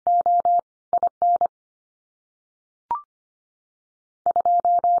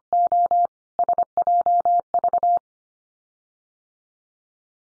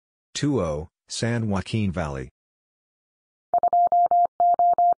 2O, San Joaquin Valley.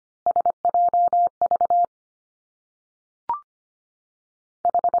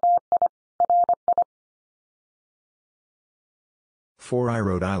 4I,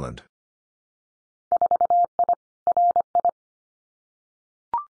 Rhode Island.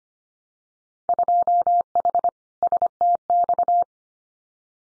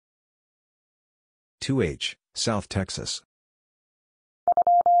 2H, South Texas.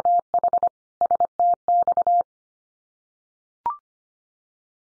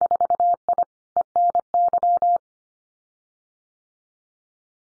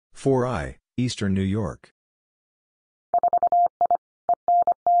 4I, Eastern New York.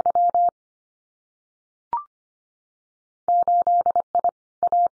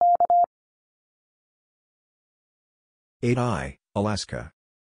 8I, Alaska.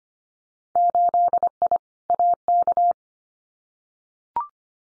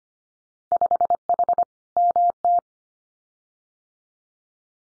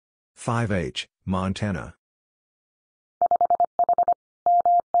 5H, Montana.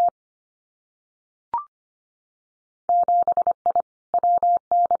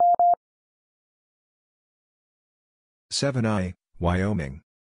 7I, Wyoming.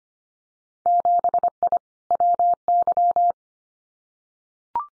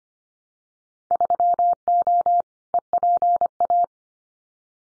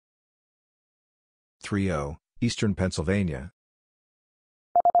 3O, Eastern Pennsylvania.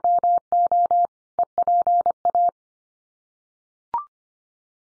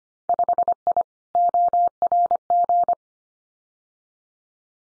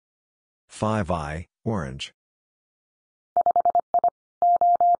 5I, Orange.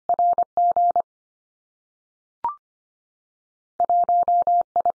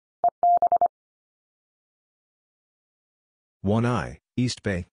 1I, East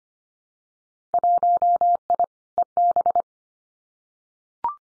Bay.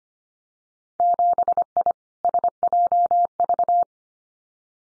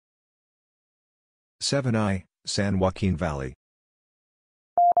 7I, San Joaquin Valley.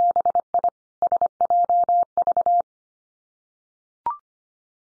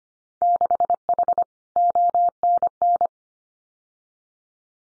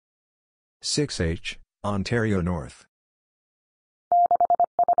 6H, Ontario North.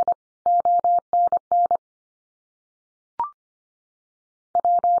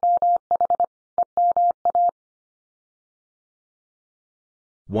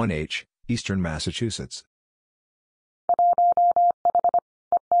 1H, Eastern Massachusetts.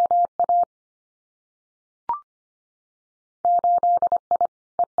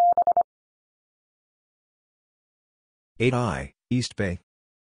 8I, East Bay.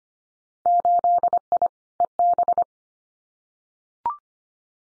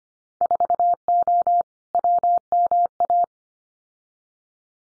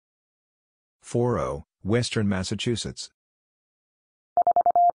 40, Western Massachusetts.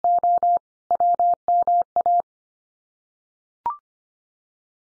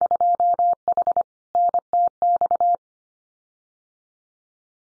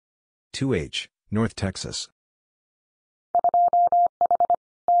 2H, North Texas.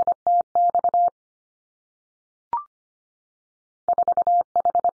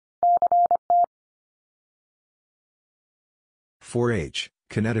 4H,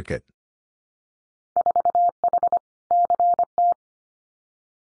 Connecticut.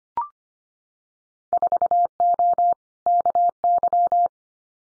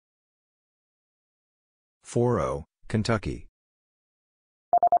 40, Kentucky.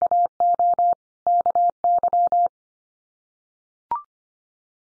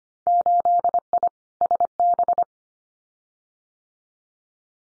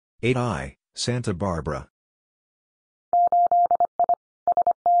 8I, Santa Barbara.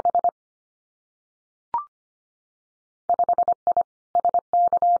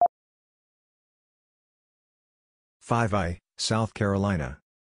 5I, South Carolina.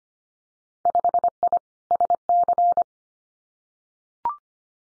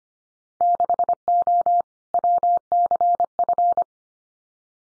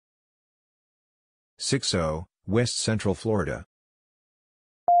 60, West Central Florida.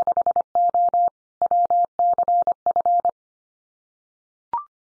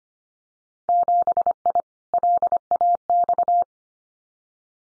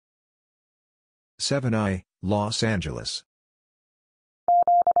 7I, Los Angeles.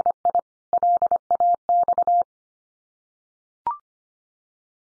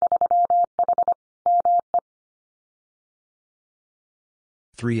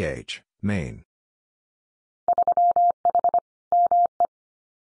 3H, Maine.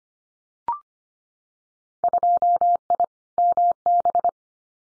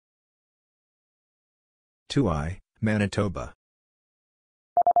 2I, Manitoba.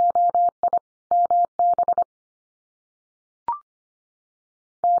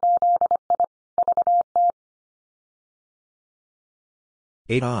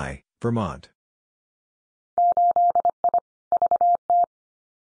 8I, Vermont.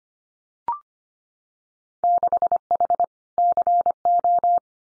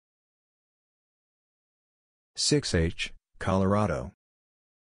 6H, Colorado.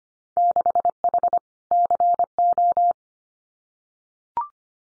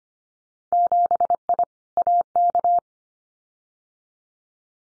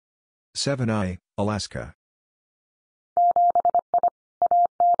 7I, Alaska.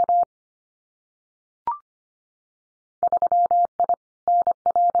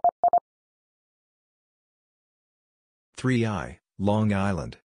 3I, Long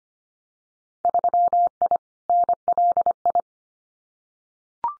Island.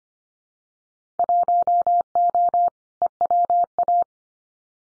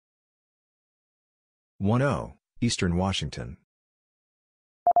 10, Eastern Washington.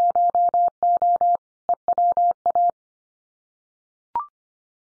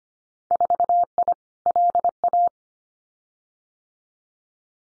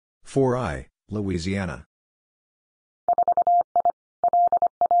 4I, Louisiana.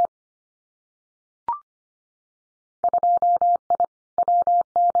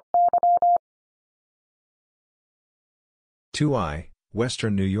 2I,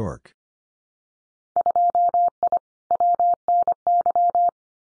 Western New York.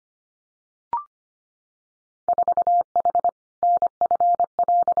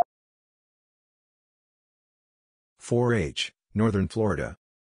 4H, Northern Florida.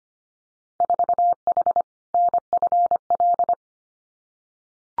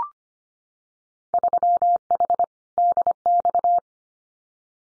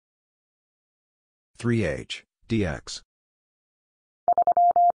 3H, DX.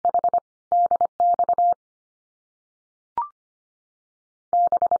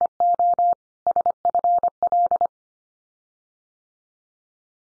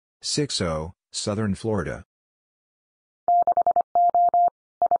 60, Southern Florida.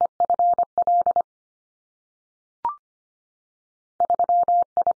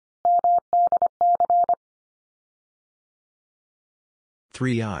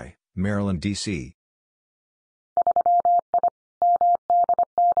 3I, Maryland, D.C.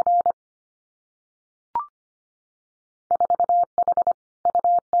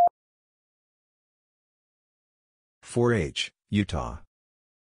 4H, Utah.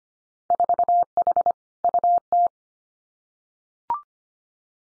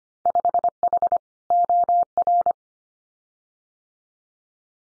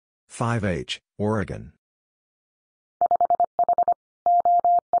 5H, Oregon.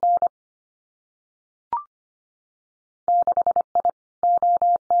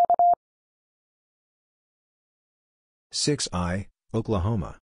 6I,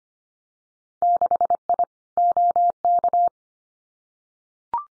 Oklahoma.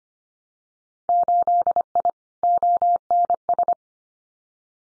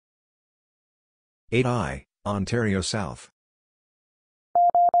 8I, Ontario South.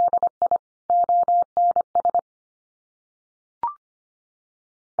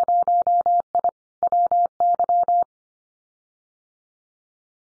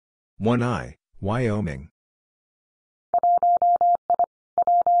 1I, Wyoming.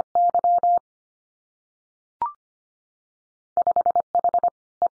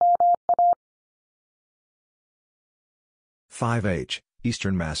 5H,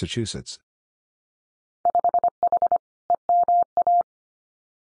 Eastern Massachusetts.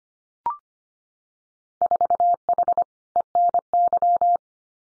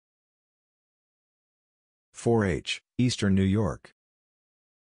 4H, Eastern New York.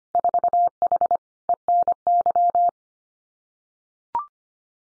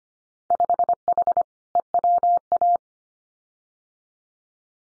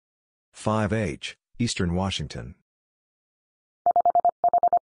 5H, Eastern Washington.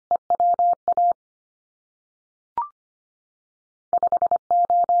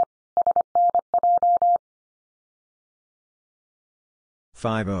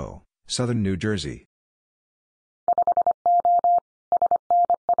 5O, Southern New Jersey.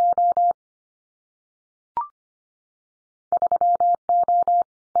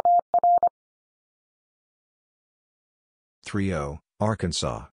 3O,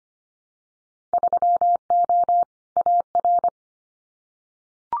 Arkansas.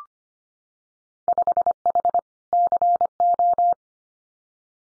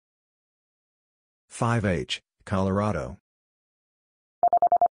 5H, Colorado.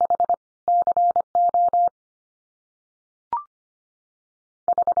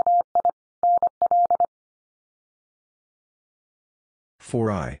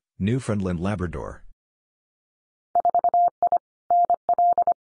 4I, Newfoundland Labrador.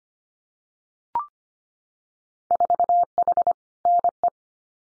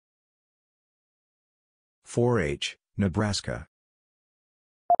 4H, Nebraska.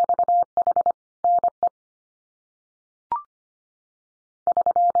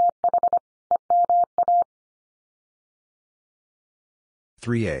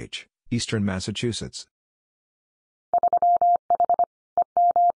 3H, Eastern Massachusetts.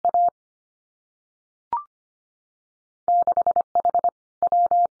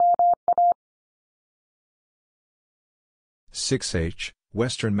 6H,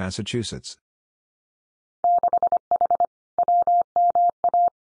 Western Massachusetts.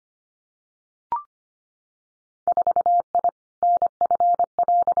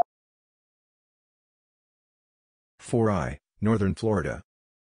 4I, Northern Florida.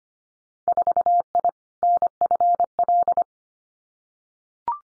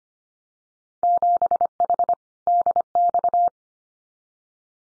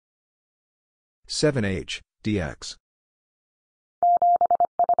 7H, DX.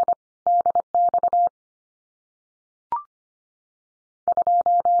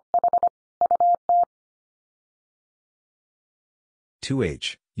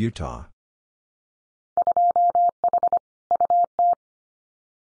 2H, Utah.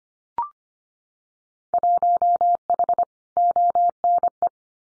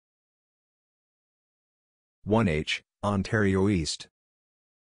 1H, Ontario East.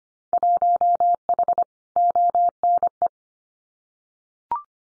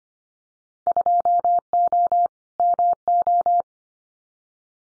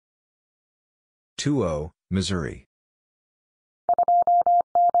 2O, Missouri.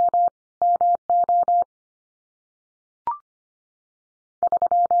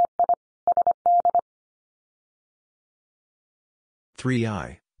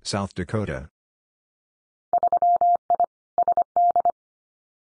 3I, South Dakota.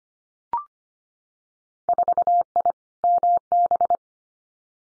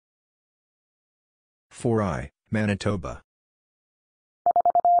 4I, Manitoba.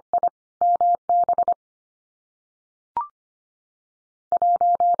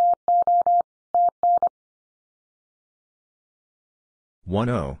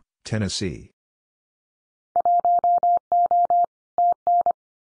 1O, Tennessee.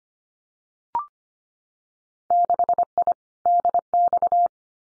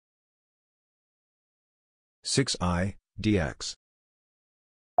 6I, DX.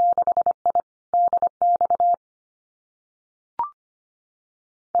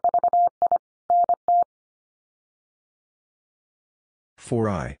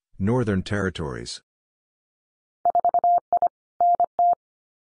 4I, Northern Territories.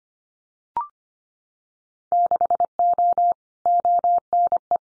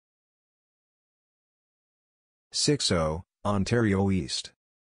 60, Ontario East.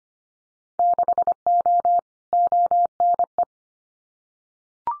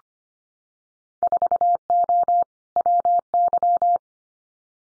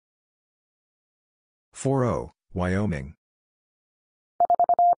 40, Wyoming.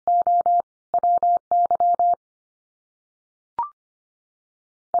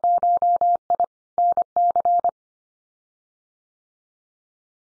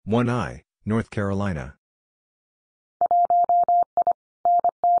 1I, North Carolina.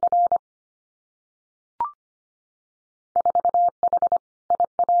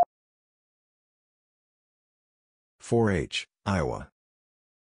 4H, Iowa.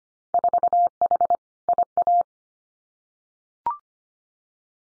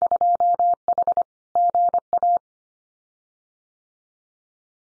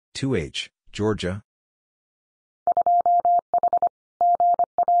 2H, Georgia.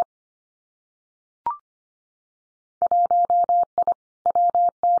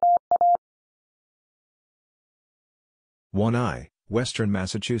 1I, Western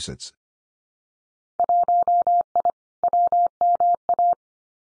Massachusetts.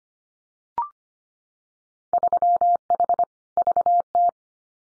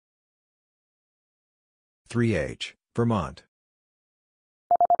 3H, Vermont.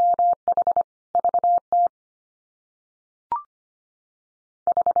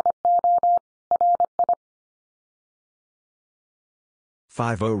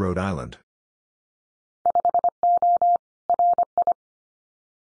 50, Rhode Island.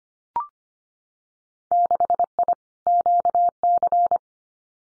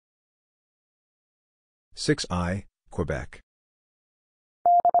 6I, Quebec.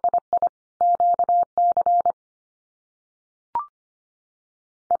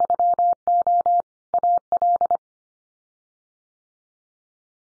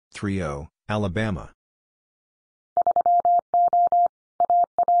 30, Alabama.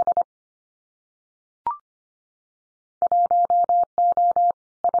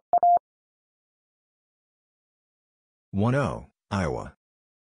 10, Iowa.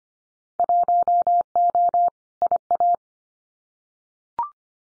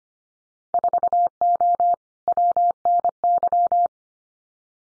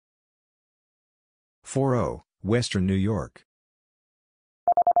 40, Western New York.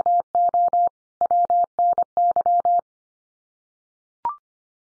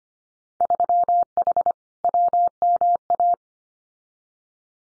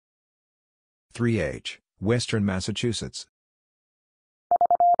 3H, Western Massachusetts.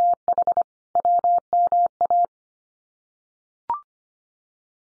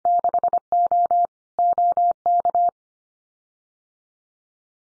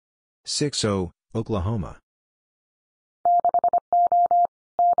 60, Oklahoma.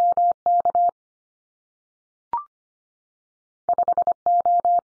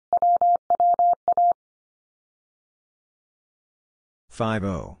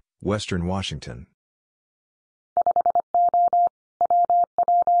 50, Western Washington.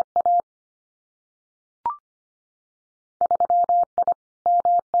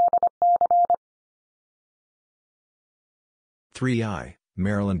 3I,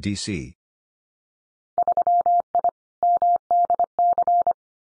 Maryland, D.C.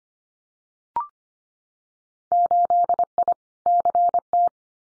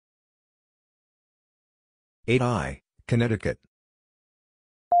 8I, Connecticut.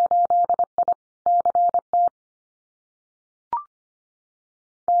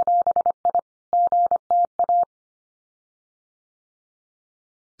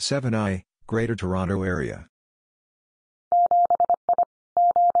 7I, Greater Toronto Area.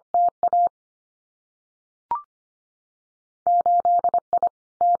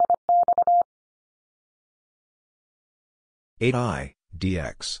 8I,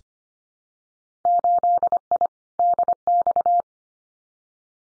 DX.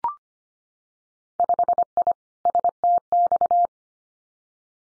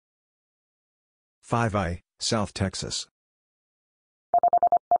 5I, South Texas.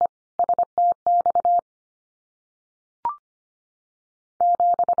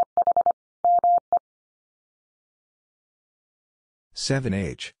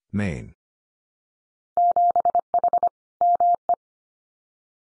 7H, Maine.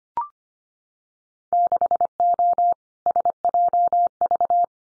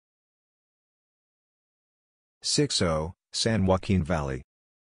 60, San Joaquin Valley.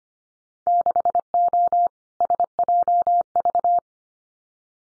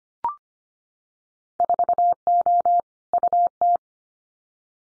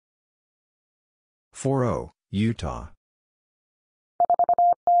 40, Utah.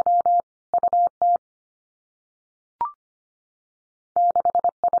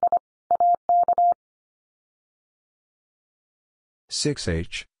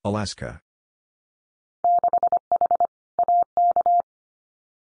 6H, Alaska.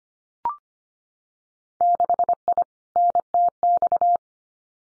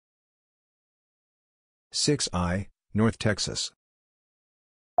 6I, North Texas.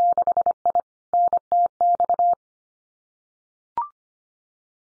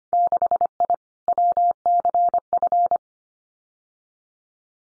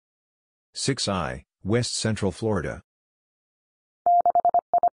 6I, West Central Florida.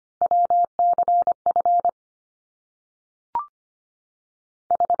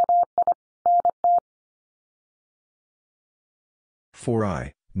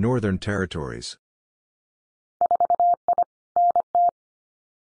 4I, Northern Territories.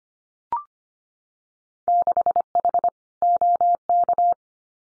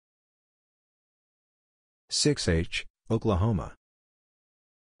 6H, Oklahoma.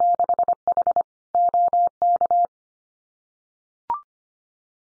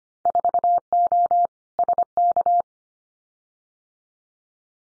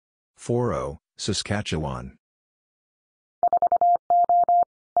 40, Saskatchewan.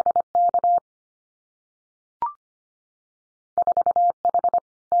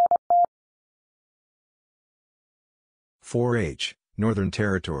 4H, Northern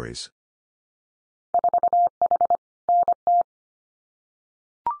Territories.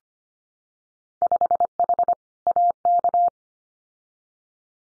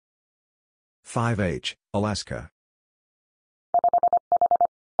 5H, Alaska.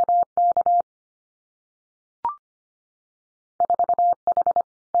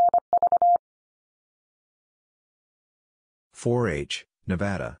 4H,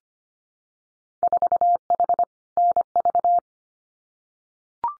 Nevada.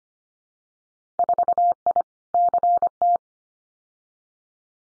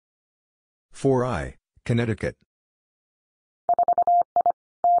 4I, Connecticut.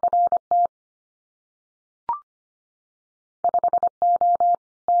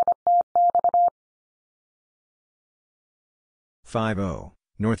 50,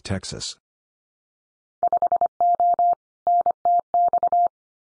 North Texas.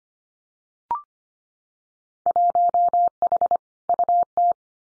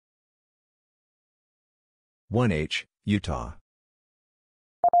 1H, Utah.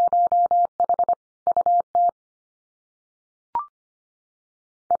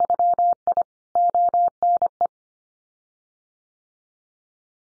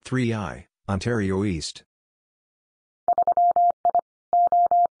 3I, Ontario East.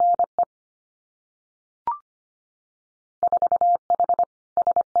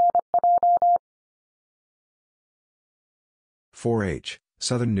 4H,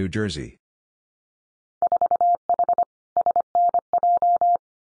 Southern New Jersey.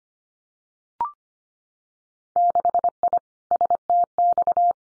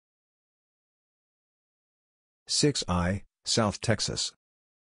 6I, South Texas.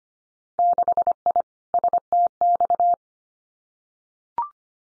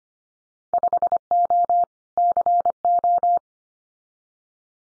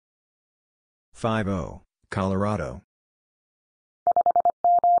 50, Colorado.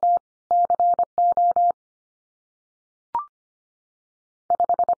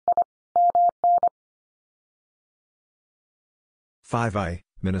 5I,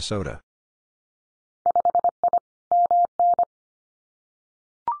 Minnesota.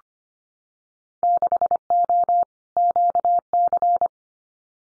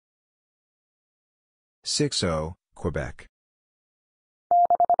 60, Quebec.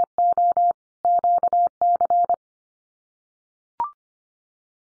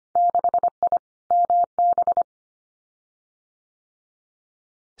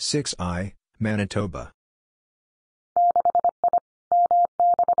 6I, Manitoba.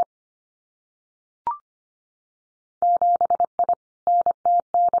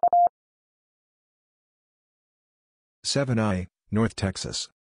 7I, North Texas.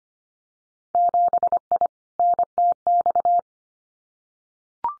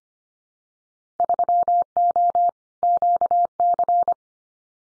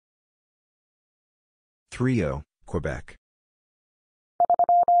 30, Quebec.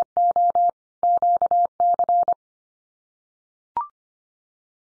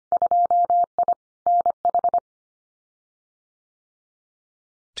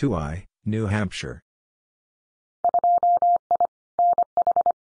 2I, New Hampshire.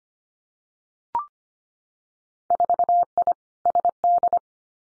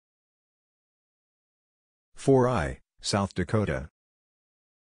 4I, South Dakota.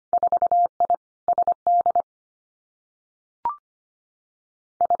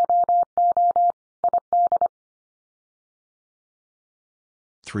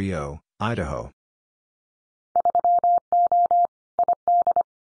 30, Idaho.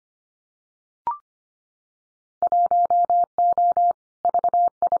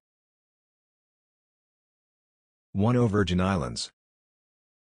 10, Virgin Islands.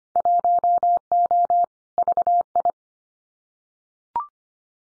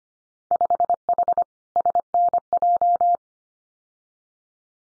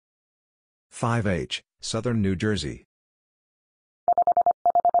 5H, Southern New Jersey.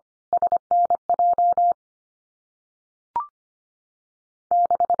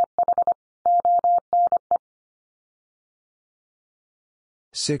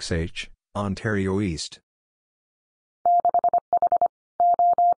 6H, Ontario East.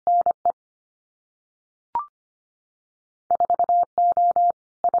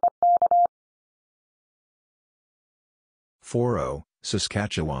 40,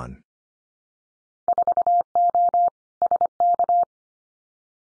 Saskatchewan.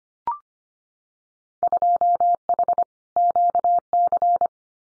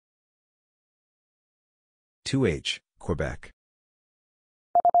 2H, Quebec.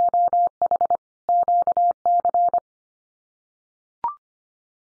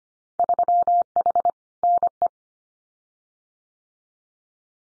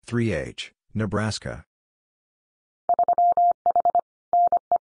 3H, Nebraska.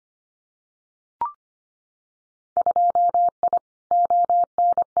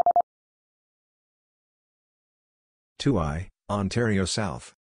 2I, Ontario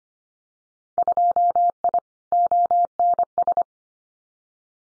South.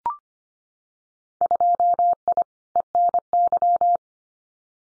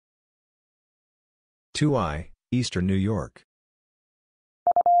 2I, Eastern New York.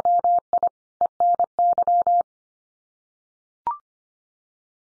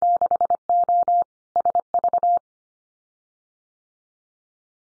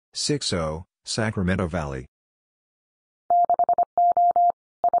 6O, Sacramento Valley.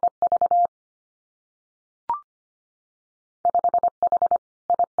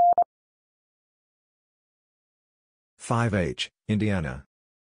 5H, Indiana.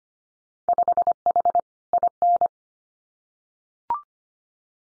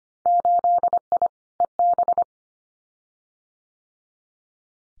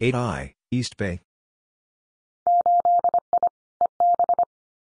 8I, East Bay.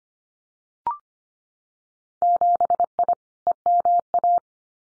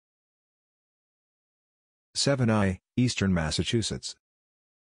 7I, Eastern Massachusetts.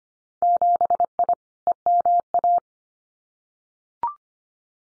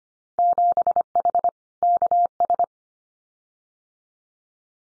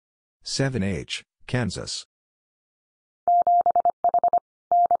 7H, Kansas.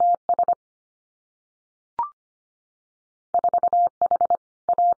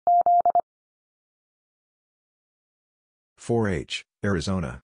 4H,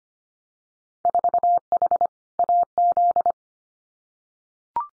 Arizona.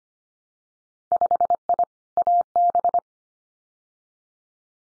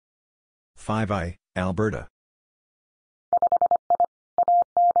 5I, Alberta.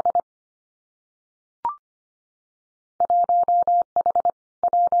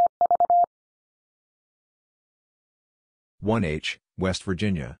 1H, West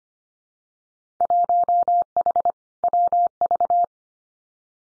Virginia.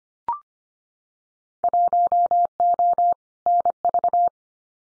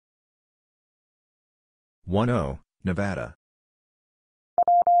 10, Nevada.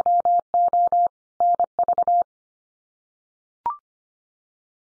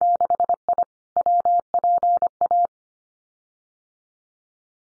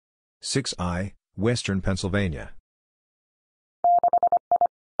 6I, Western Pennsylvania.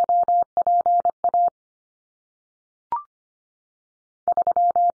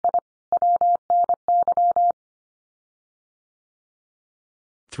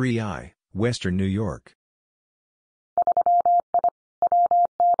 3I, Western New York.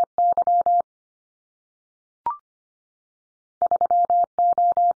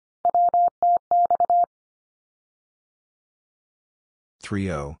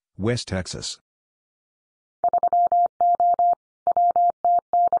 30, West Texas.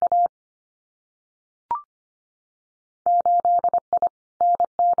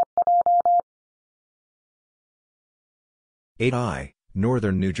 8I,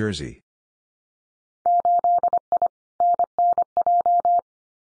 Northern New Jersey.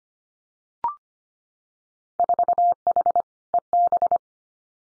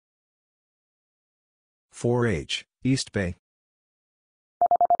 4H, East Bay.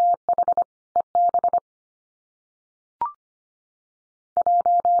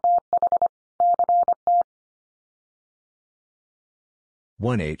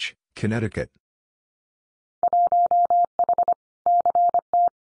 1H, Connecticut.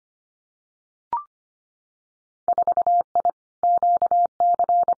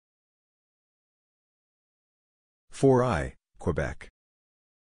 4I, Quebec.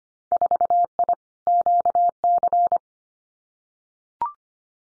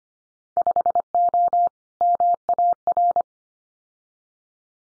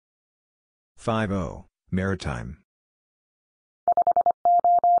 50, Maritime.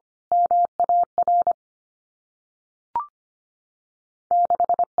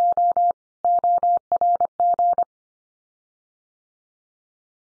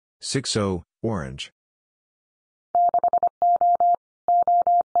 60, Orange.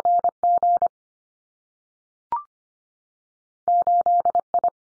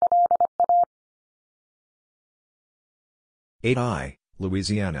 8I,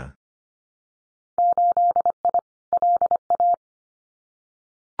 Louisiana.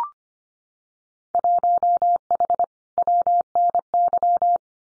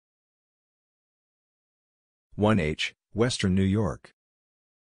 1H, Western New York.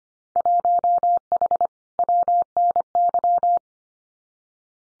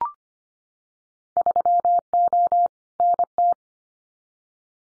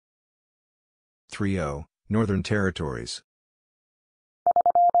 30, Northern Territories.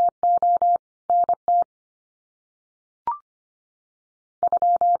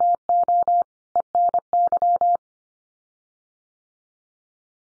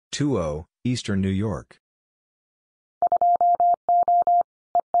 20, Eastern New York.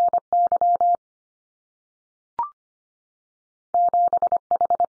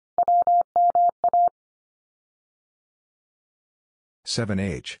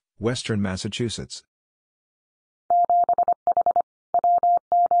 7H, Western Massachusetts.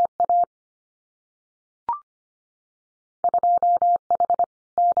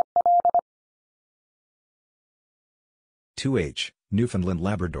 2H, Newfoundland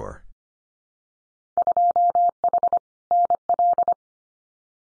Labrador.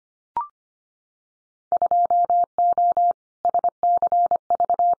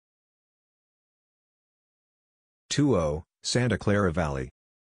 20, Santa Clara Valley.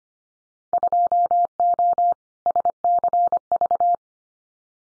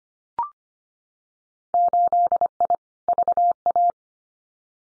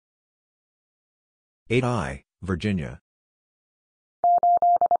 8I, Virginia.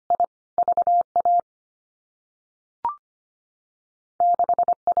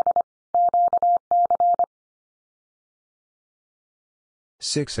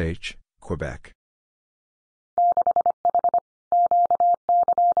 6H, Quebec.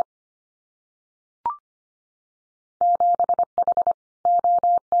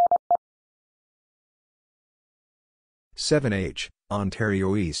 7H,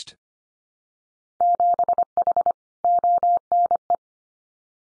 Ontario East.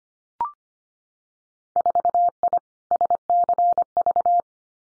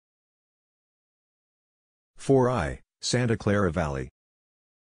 4I, Santa Clara Valley.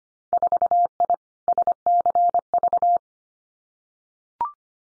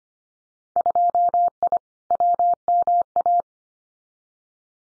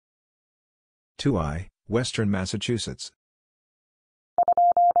 2I, Western Massachusetts.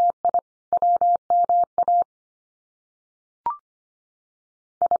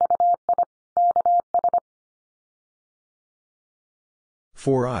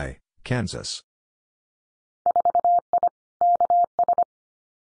 4I, Kansas.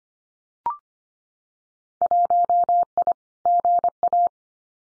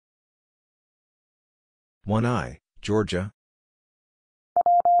 1I, Georgia.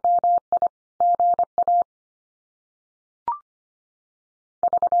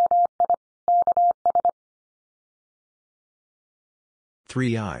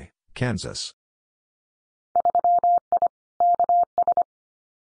 3I, Kansas.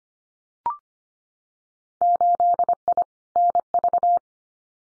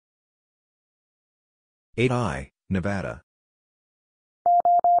 8I, Nevada.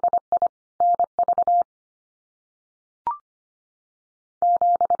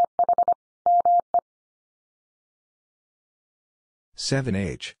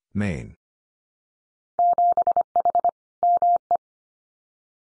 7H, Maine.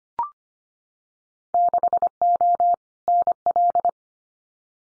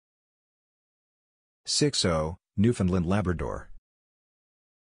 60, Newfoundland Labrador.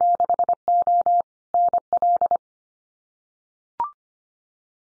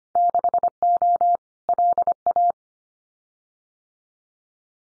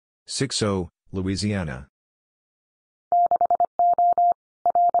 O, Louisiana.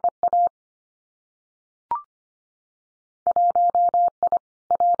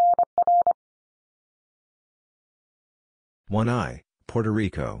 1I, Puerto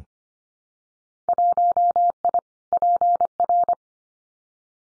Rico.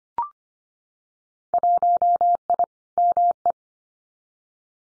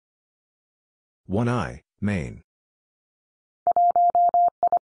 1I, Maine.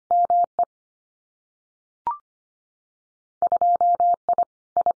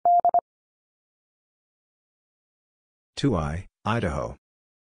 2I, Idaho.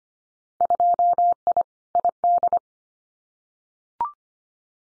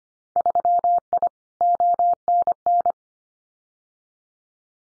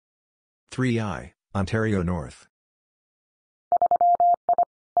 3I, Ontario North.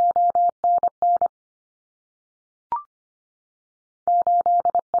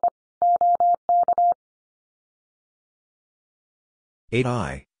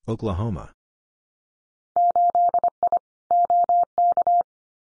 8I, Oklahoma.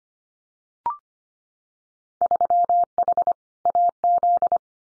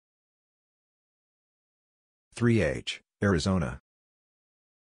 3H, Arizona.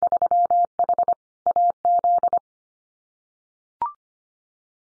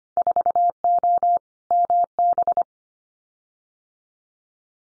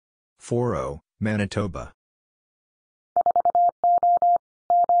 4O, Manitoba.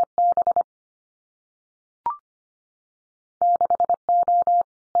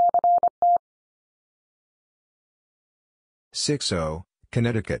 6O,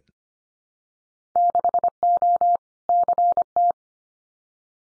 Connecticut.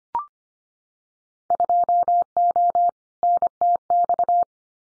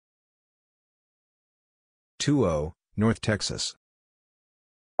 2O, North Texas.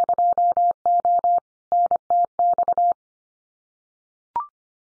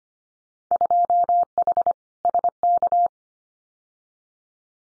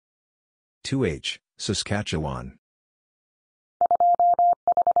 2H, Saskatchewan.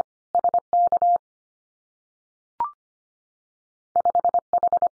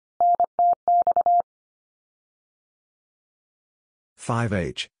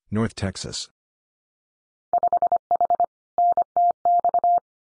 5H, North Texas.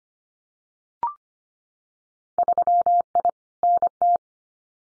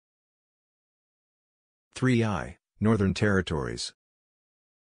 3I, Northern Territories.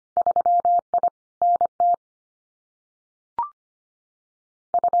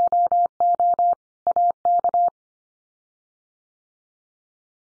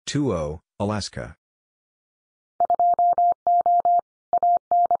 2O, Alaska.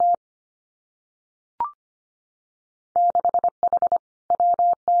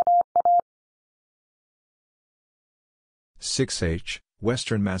 6H,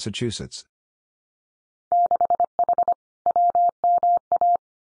 Western Massachusetts.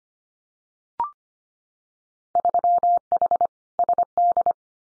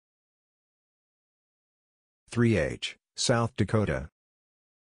 3H, South Dakota.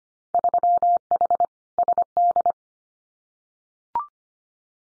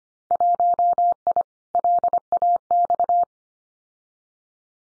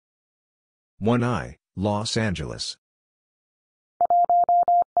 1I, Los Angeles.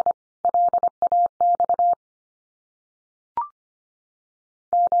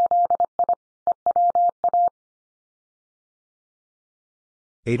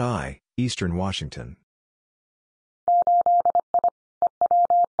 8I, Eastern Washington.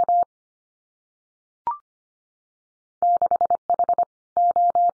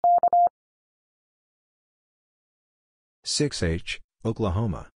 6H,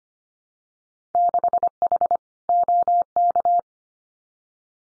 Oklahoma.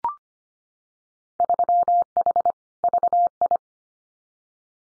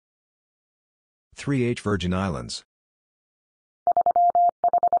 3H, Virgin Islands.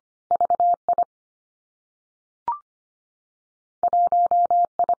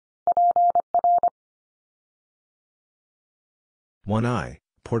 1I,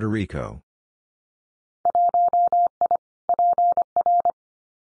 Puerto Rico.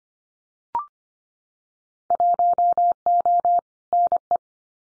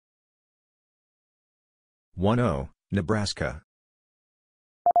 1O, Nebraska.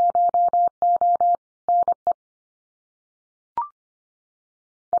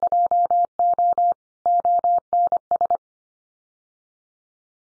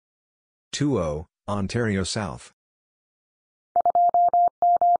 2O, Ontario South.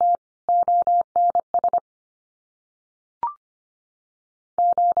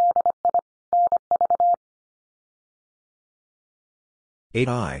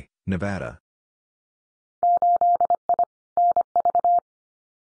 8I, Nevada.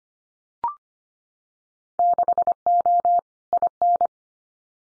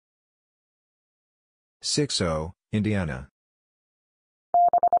 6O, Indiana.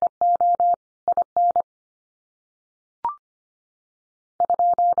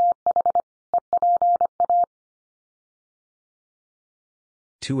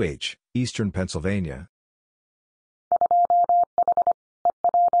 2H, Eastern Pennsylvania.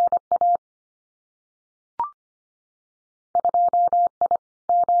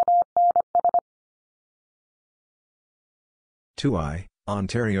 2I,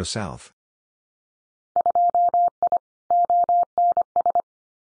 Ontario South.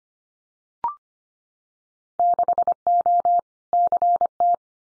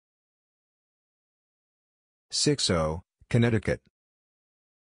 6O, Connecticut.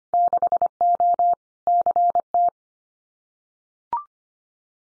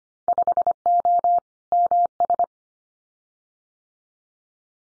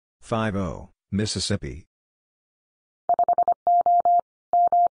 5O, Mississippi.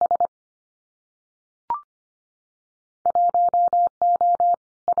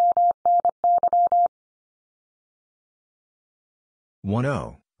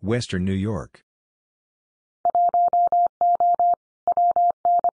 10, Western New York.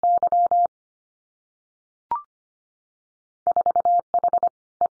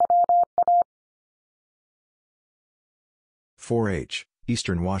 4H,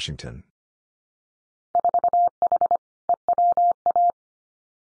 Eastern Washington.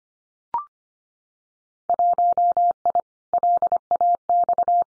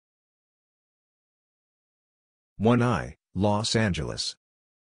 1I, Los Angeles.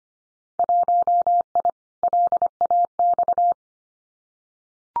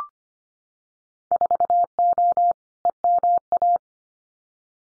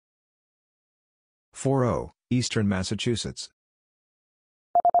 4O, Eastern Massachusetts.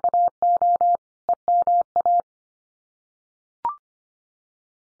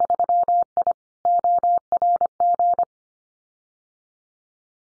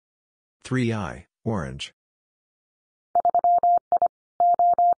 3I, Orange.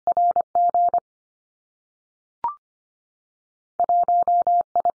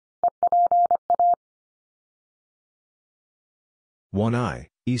 1I,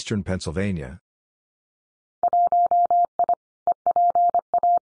 Eastern Pennsylvania.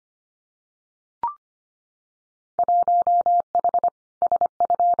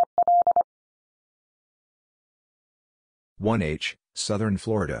 1H, Southern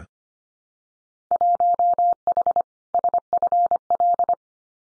Florida.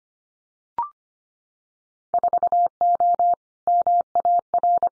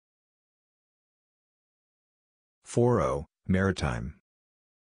 4O, Maritime.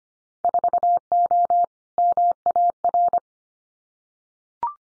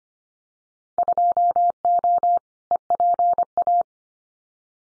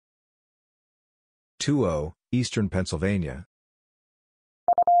 2O, Eastern Pennsylvania.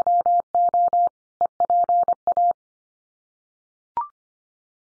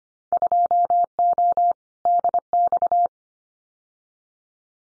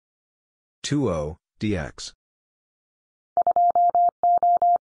 2O, DX.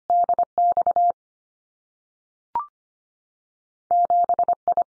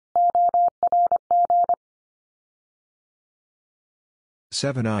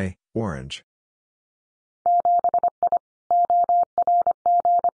 7I, Orange.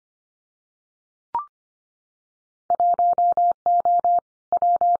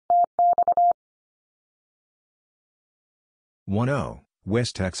 1O,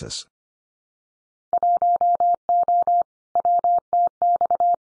 West Texas.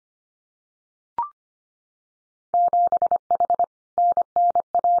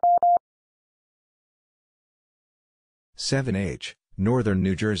 7H, Northern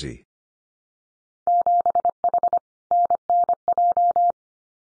New Jersey.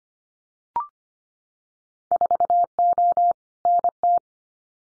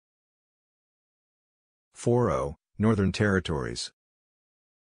 4O, Northern Territories.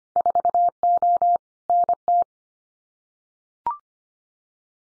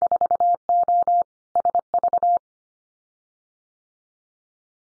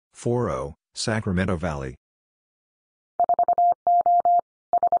 4O, Sacramento Valley.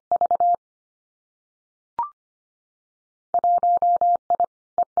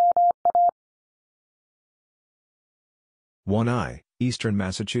 1I, Eastern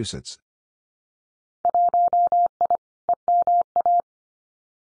Massachusetts.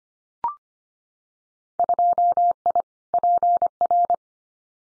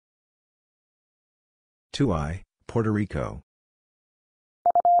 2I, Puerto Rico.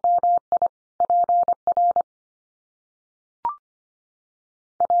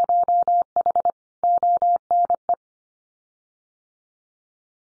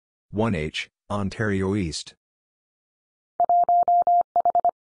 1H, Ontario East.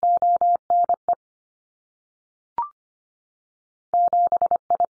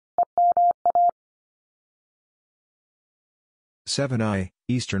 7I,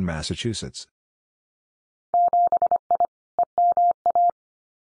 Eastern Massachusetts.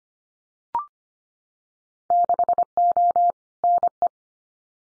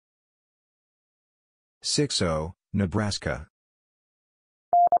 6O, Nebraska.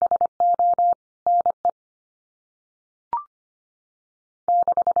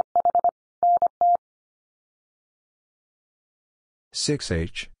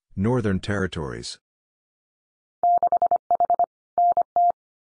 6H, Northern Territories.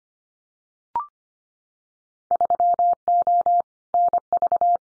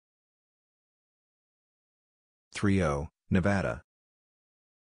 3O, Nevada.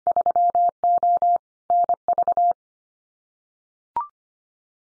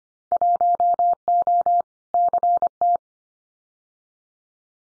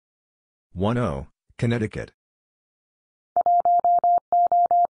 1O, Connecticut.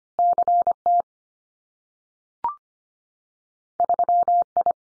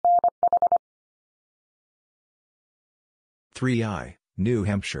 3I, New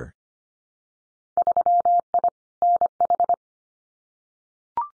Hampshire.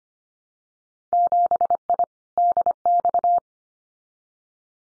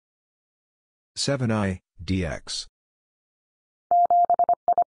 7I, DX.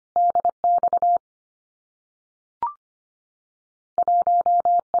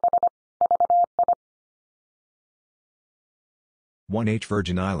 1H,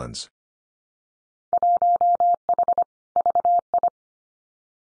 Virgin Islands.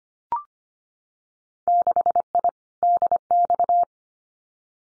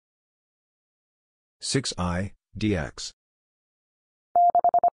 6I, DX.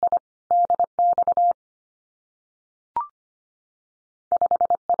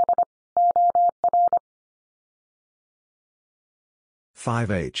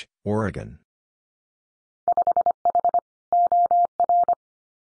 5H, Oregon.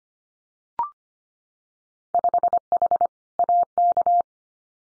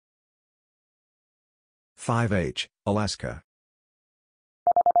 5H, Alaska.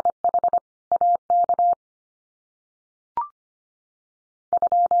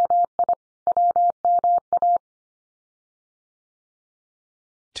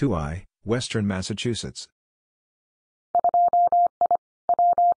 2I, Western Massachusetts.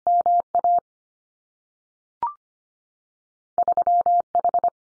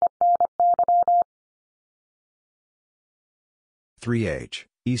 3H,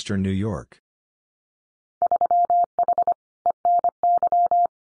 Eastern New York.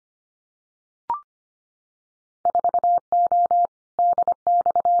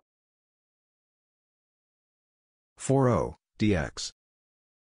 4O, DX.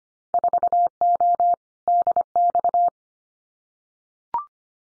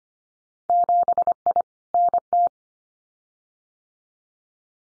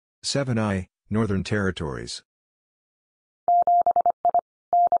 7I, Northern Territories.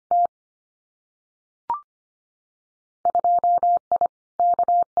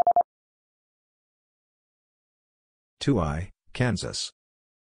 2I, Kansas.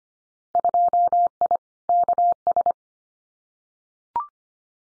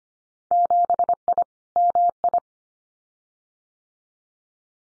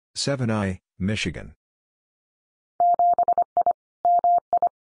 7I, Michigan.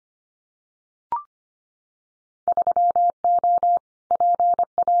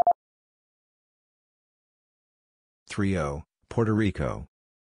 3O, Puerto Rico.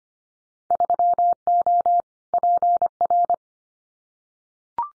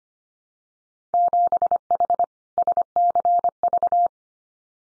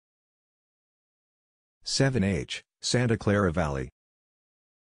 7H, Santa Clara Valley.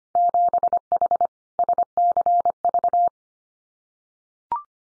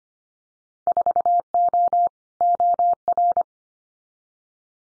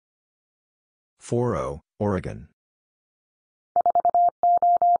 4O, Oregon.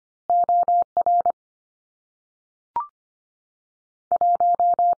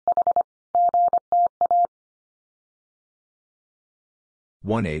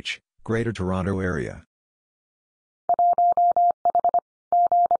 1H, Greater Toronto Area.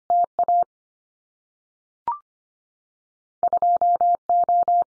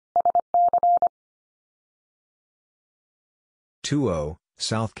 20,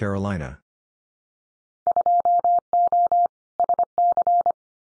 South Carolina.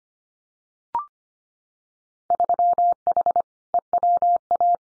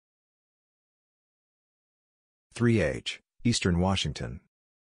 3H, Eastern Washington.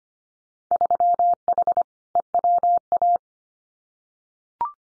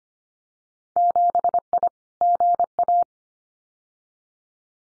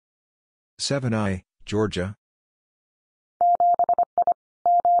 7I, Georgia.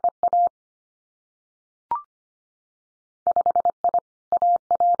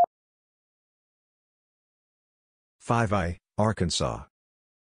 5I, Arkansas.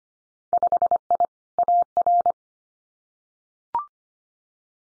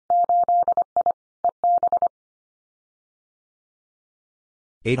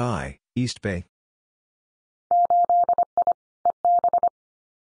 8I, East Bay.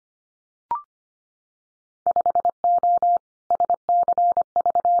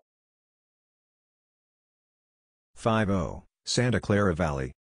 50, Santa Clara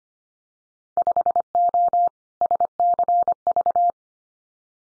Valley.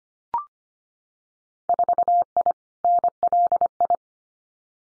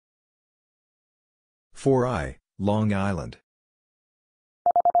 4I, Long Island.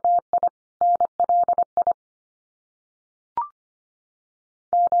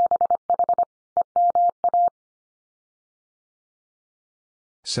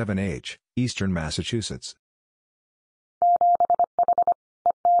 7H, Eastern Massachusetts.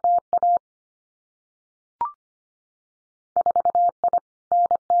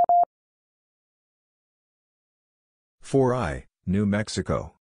 4I, New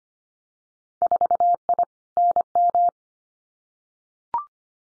Mexico.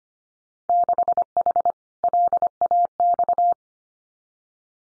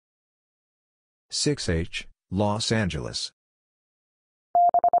 6H, Los Angeles.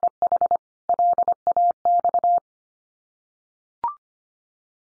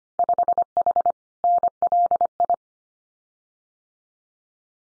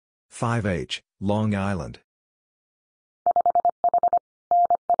 5H, Long Island.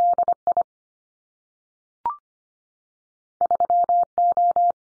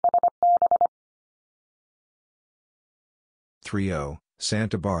 30,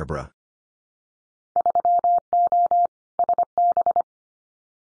 Santa Barbara.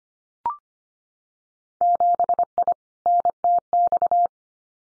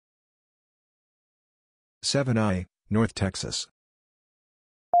 7I, North Texas.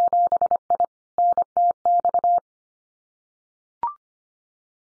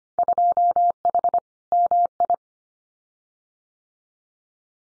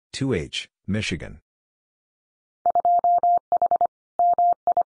 2H, Michigan.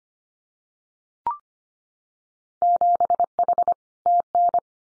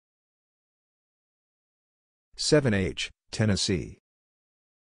 7H, Tennessee.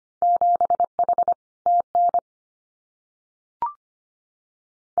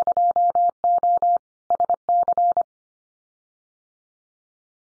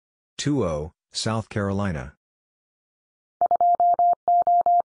 20, South Carolina.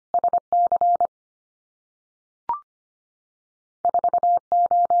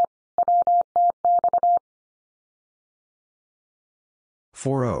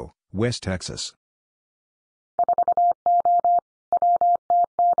 40, West Texas.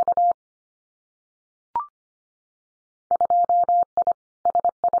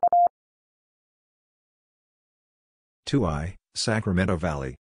 2I, Sacramento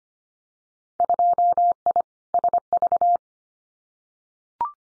Valley.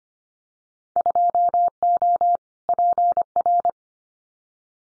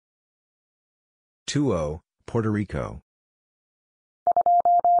 20, Puerto Rico.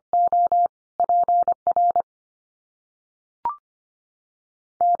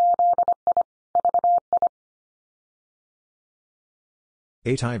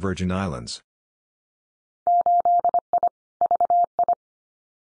 8I, Virgin Islands.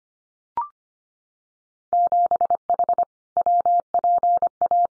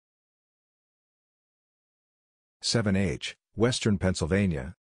 7H, Western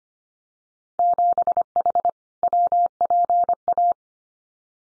Pennsylvania.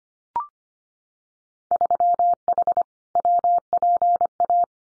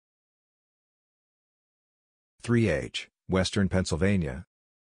 3H, Western Pennsylvania.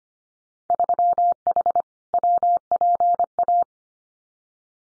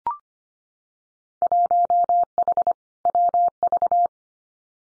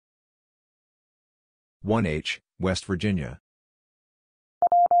 1H, West Virginia.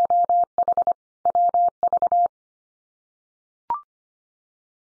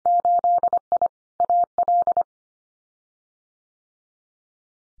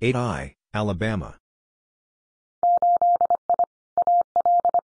 8I, Alabama.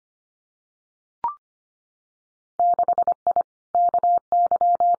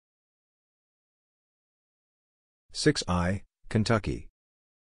 6I, Kentucky.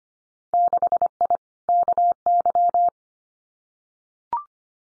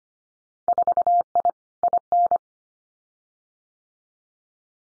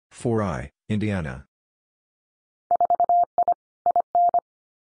 4I, Indiana.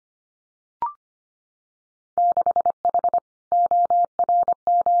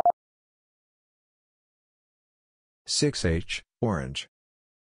 6H, Orange.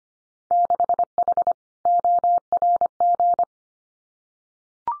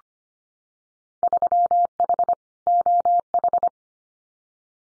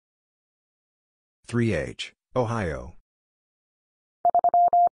 3H, Ohio.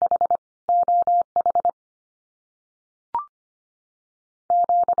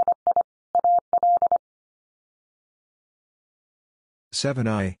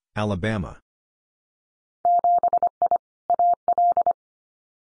 7I, Alabama.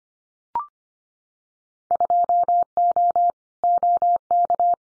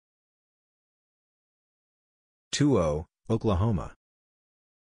 2O, Oklahoma.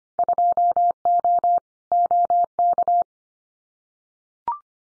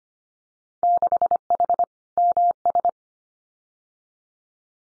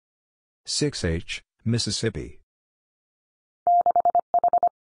 6H, Mississippi.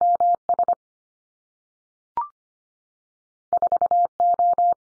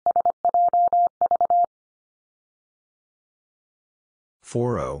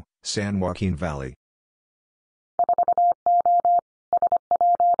 4O, San Joaquin Valley.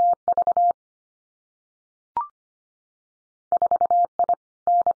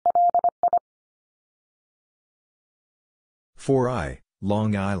 4I,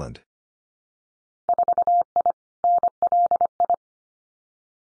 Long Island.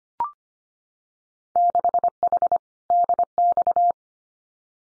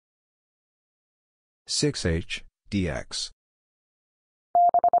 6H, DX.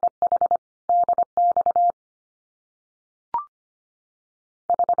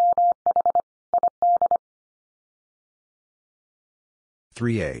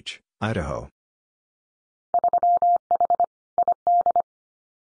 3H, Idaho.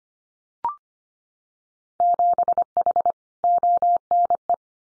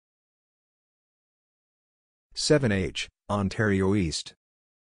 7H, Ontario East.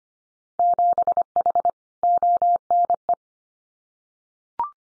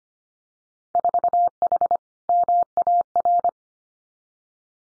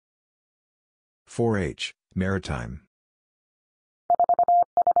 4H, Maritime.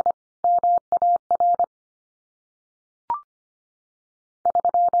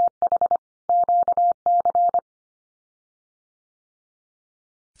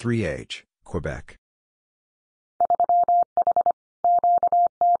 3H, Quebec.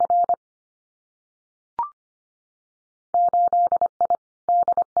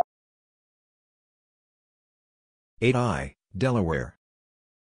 8I, Delaware.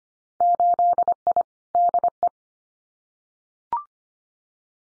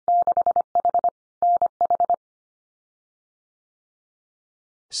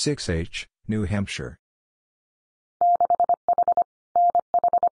 6H, New Hampshire.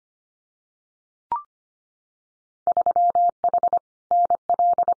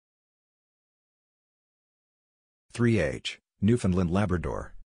 3H, Newfoundland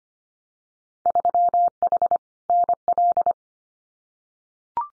Labrador.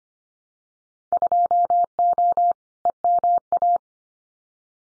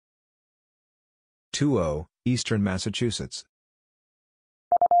 2O, Eastern Massachusetts.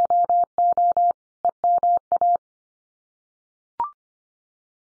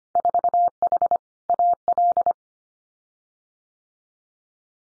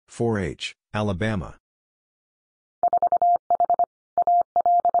 4H, Alabama.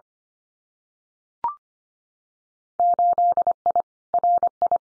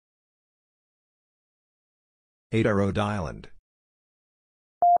 8I, Rhode Island.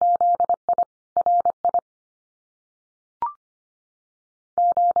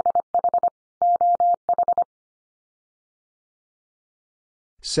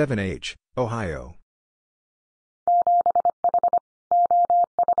 7H, Ohio.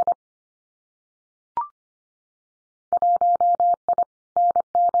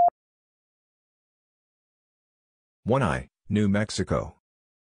 1I, New Mexico.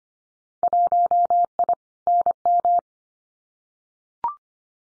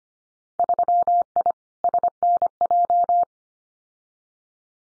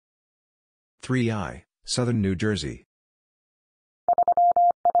 3I, Southern New Jersey.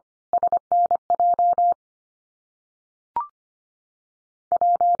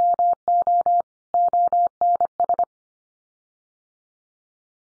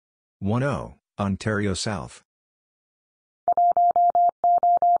 10, Ontario South.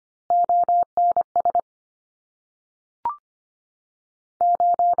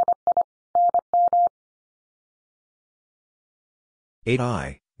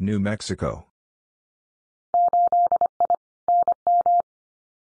 8I, New Mexico.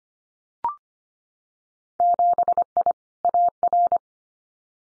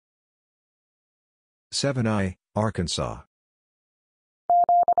 7I, Arkansas.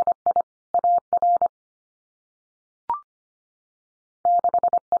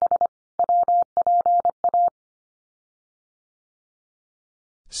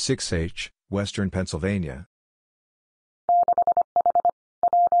 6H, Western Pennsylvania.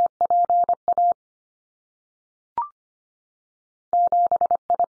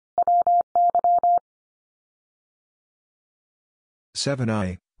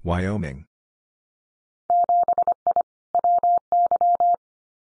 7I, Wyoming.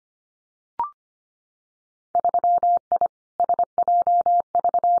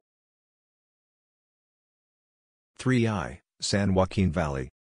 3I, San Joaquin Valley.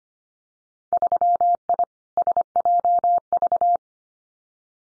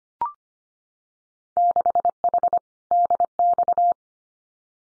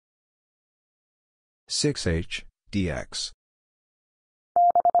 6H, DX.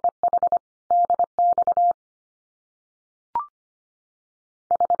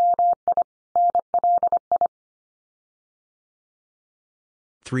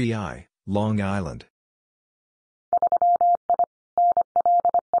 3I, Long Island.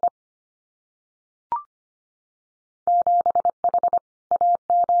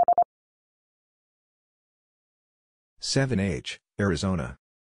 7H, Arizona.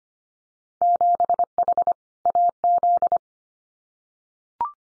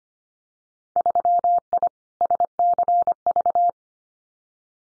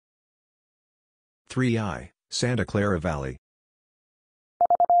 3I, Santa Clara Valley.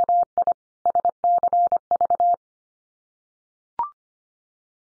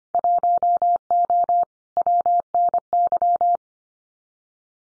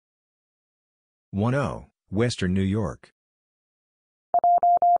 10, Western New York.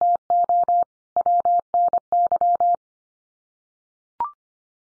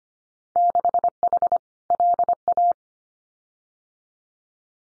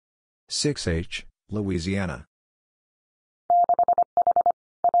 6H, Louisiana.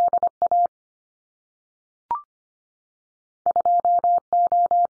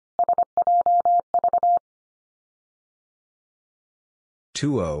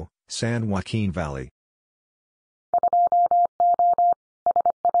 20, San Joaquin Valley.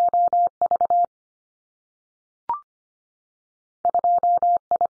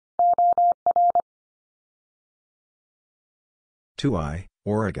 2I,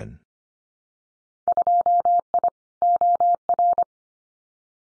 Oregon.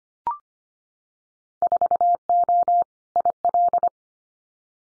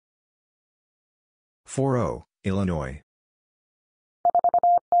 40, Illinois.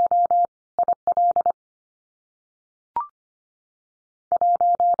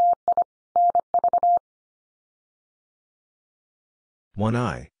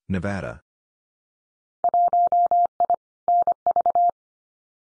 1I, Nevada.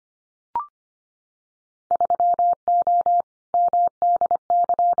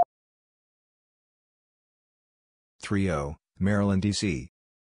 30, Maryland, D.C.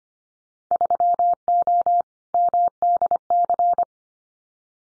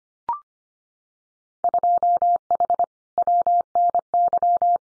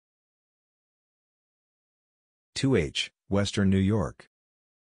 2H, Western New York.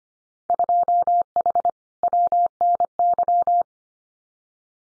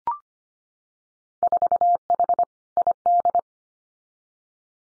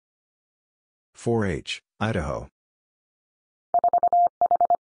 4H, Idaho.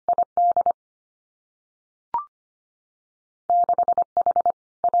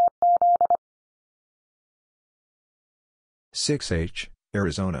 6H,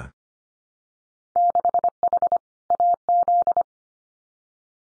 Arizona.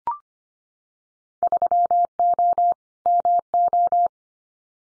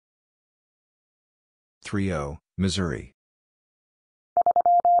 30, Missouri.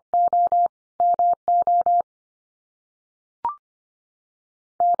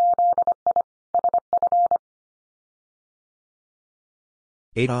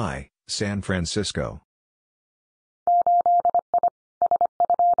 8I, San Francisco.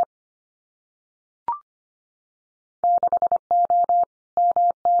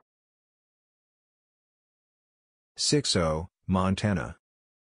 60, Montana.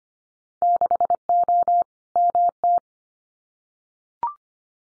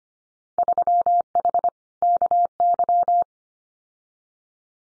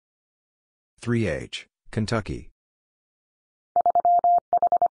 3H, Kentucky.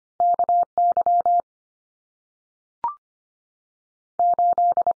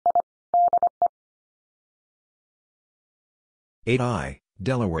 8I,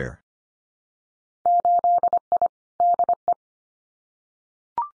 Delaware.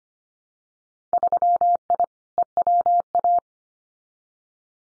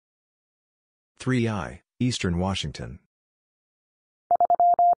 3I, Eastern Washington.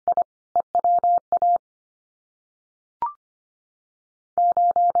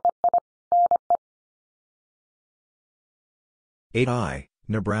 8I,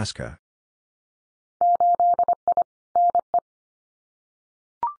 Nebraska.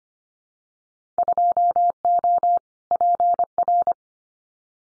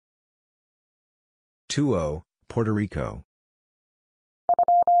 20, Puerto Rico.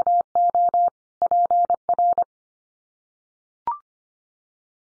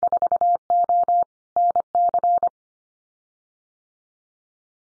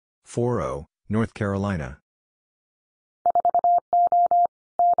 40, North Carolina.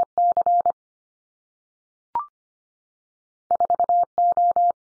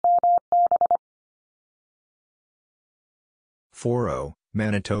 40,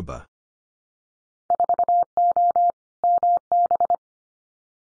 Manitoba.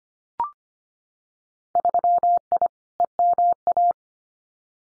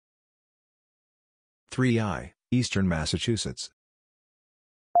 3I, Eastern Massachusetts.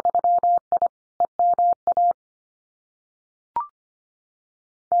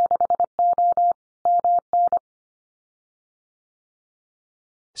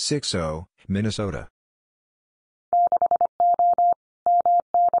 60, Minnesota.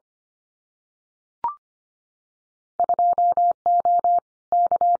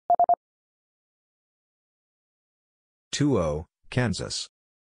 20, Kansas.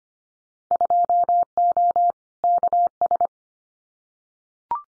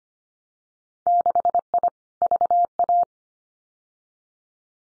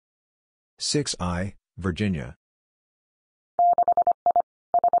 6I, Virginia.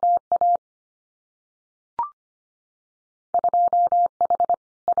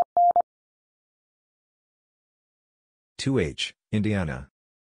 2H, Indiana.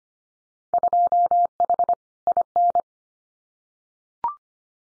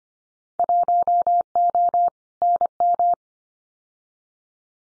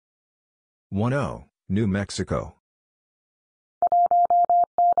 10, New Mexico.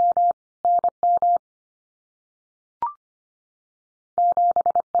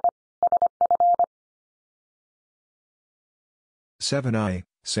 7I,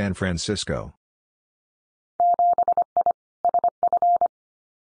 San Francisco.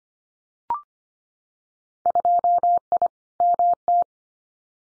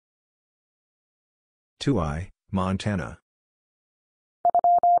 2I, Montana.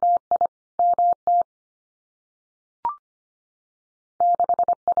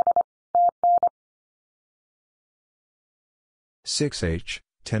 6H,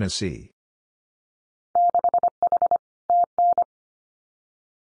 Tennessee.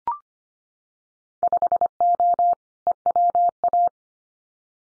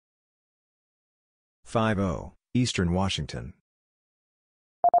 50, Eastern Washington.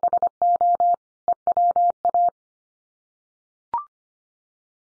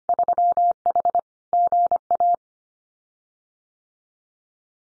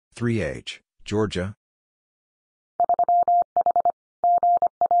 3H, Georgia.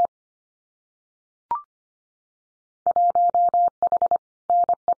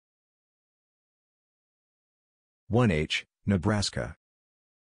 1H, Nebraska.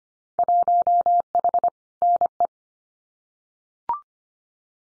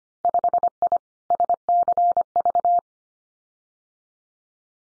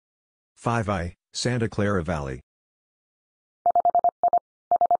 5I, Santa Clara Valley.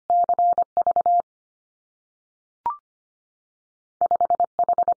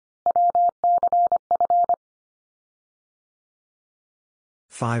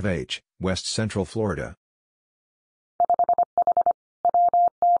 5H, West Central Florida.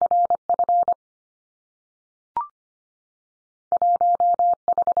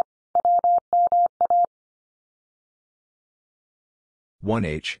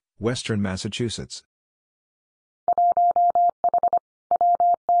 1H, Western Massachusetts.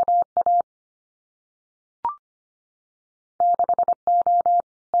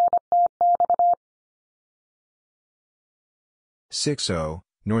 60,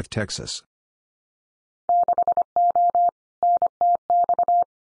 North Texas.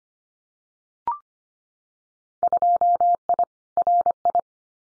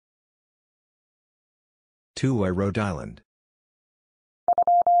 2, Rhode Island.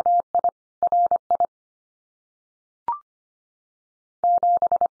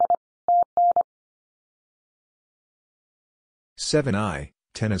 7,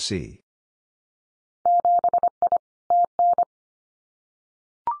 Tennessee.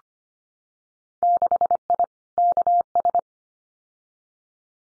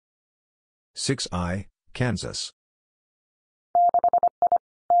 6, Kansas.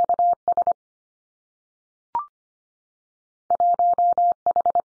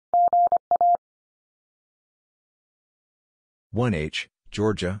 1,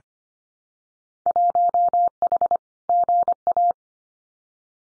 Georgia.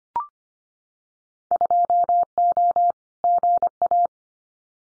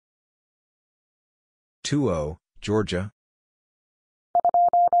 2, Georgia.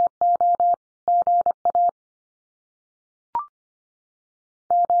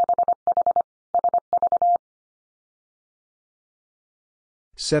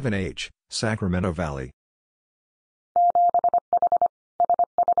 7, Sacramento Valley.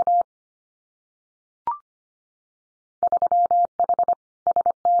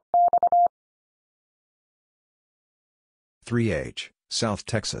 3, South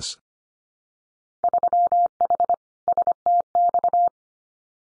Texas.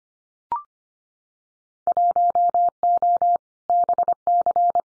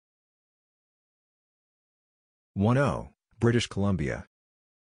 1, British Columbia.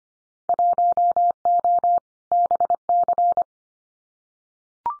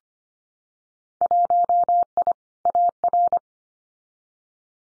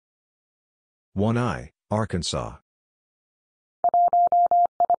 1, Arkansas.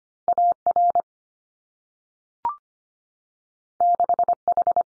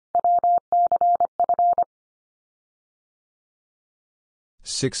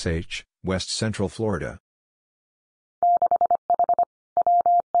 6, West Central Florida.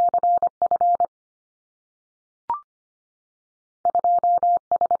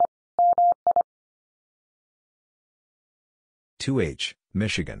 2,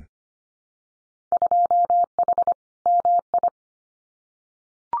 Michigan.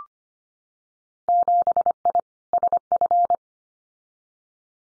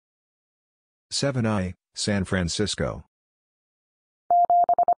 7, San Francisco.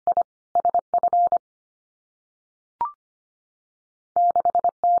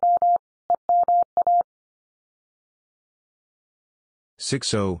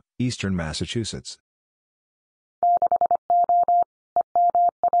 6, Eastern Massachusetts.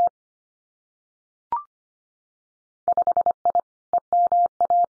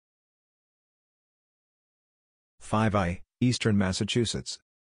 5, Eastern Massachusetts.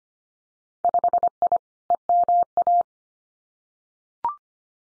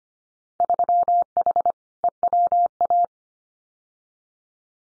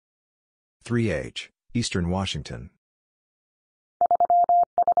 3, Eastern Washington.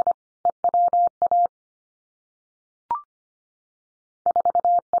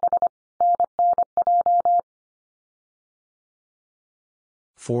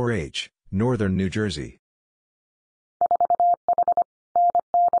 4, Northern New Jersey.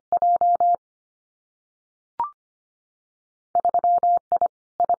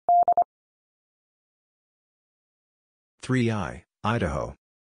 3, Idaho.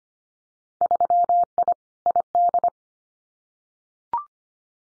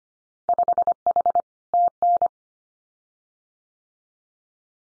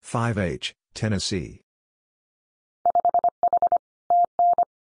 5, Tennessee.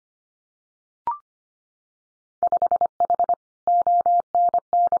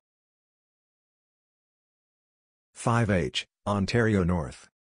 5, Ontario North.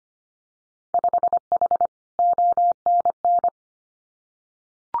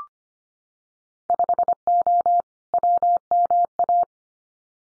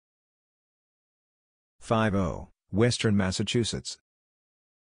 5, Western Massachusetts.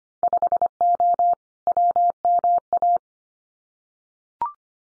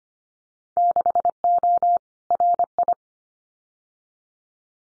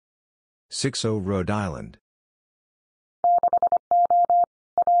 6, Rhode Island.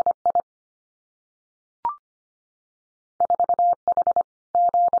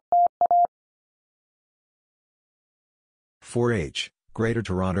 4H, Greater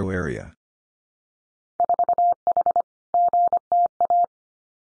Toronto Area.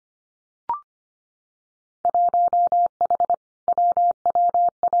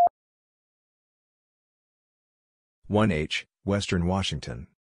 1H, Western Washington.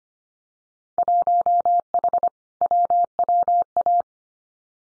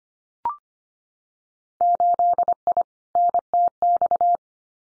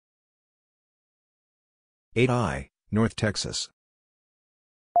 8I, North Texas.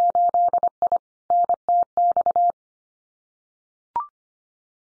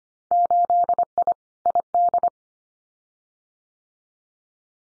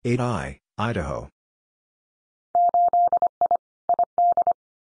 8I, Idaho.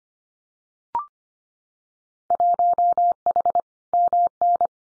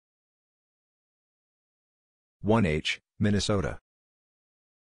 1H, Minnesota.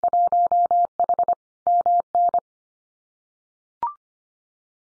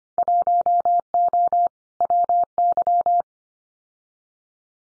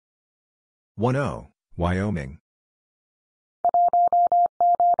 10, Wyoming.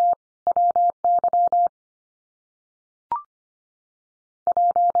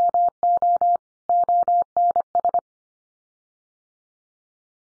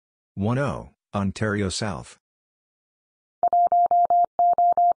 10, Ontario South.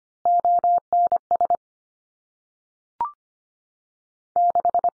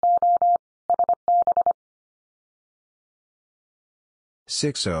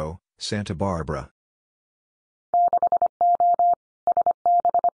 60, Santa Barbara.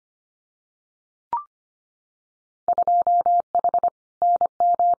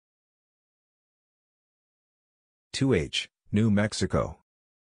 2H, New Mexico.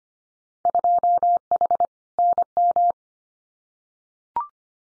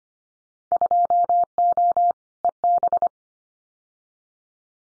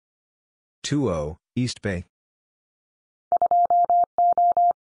 20, East Bay.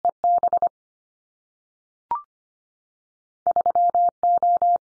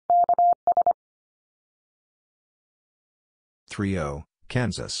 30,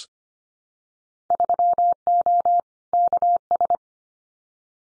 Kansas.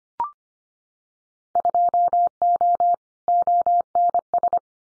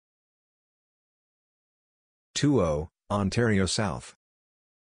 20, Ontario South.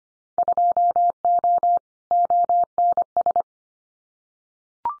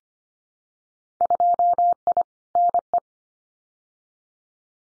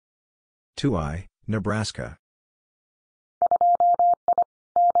 2I, Nebraska.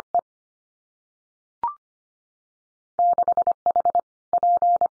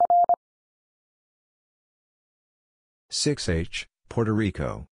 6H, Puerto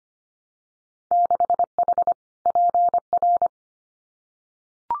Rico.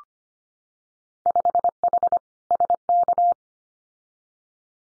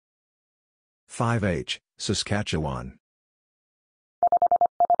 5H, Saskatchewan.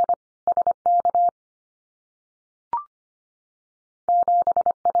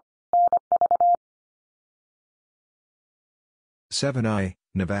 7I,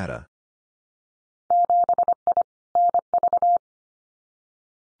 Nevada.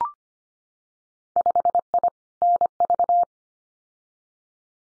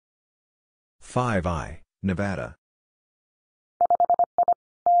 5I, Nevada.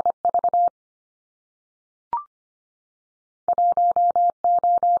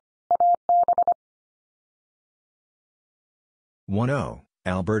 10,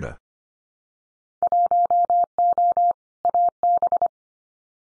 Alberta.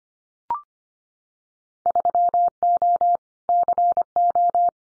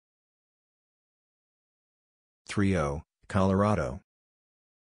 30, Colorado.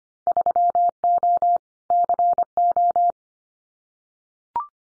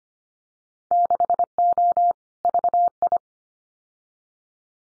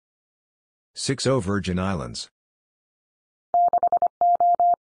 60, Virgin Islands.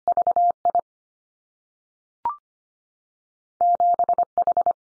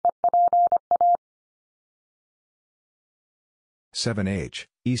 7H,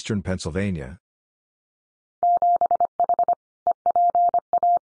 Eastern Pennsylvania.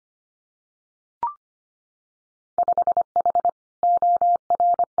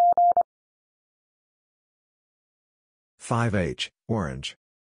 5H, Orange.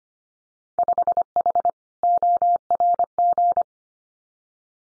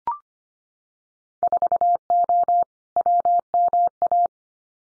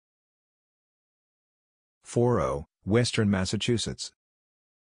 40, Western Massachusetts.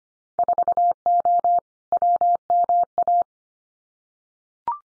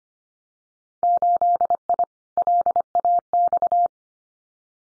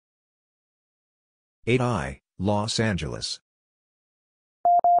 8I, Los Angeles.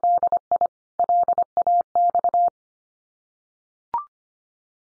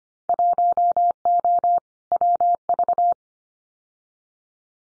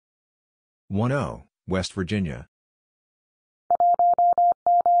 10, West Virginia.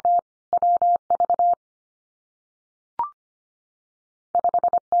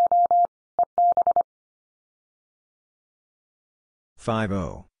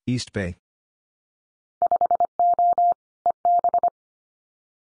 50, East Bay.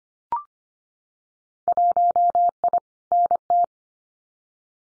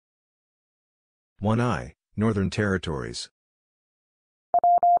 1I, Northern Territories.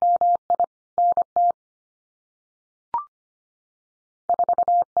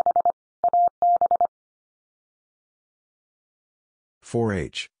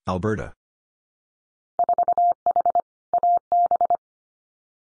 4H, Alberta.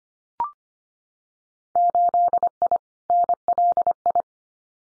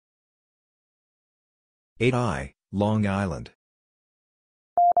 8I, Long Island.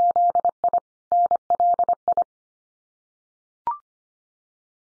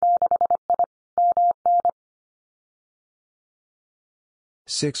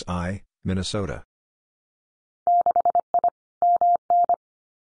 6I, Minnesota.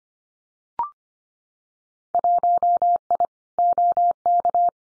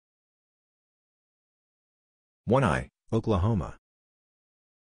 1I, Oklahoma.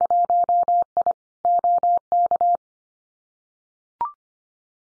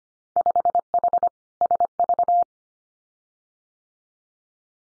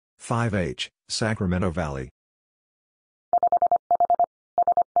 5H, Sacramento Valley.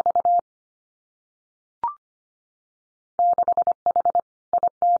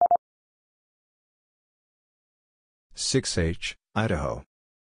 6H, Idaho.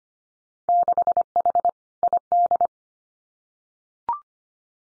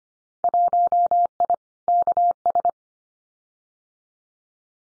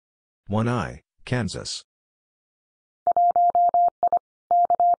 1I, Kansas.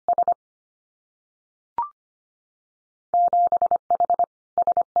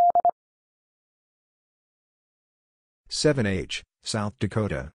 7H, South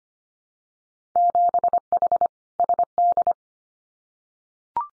Dakota.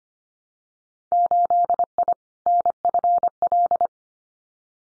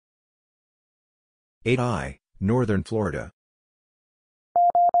 8I, Northern Florida.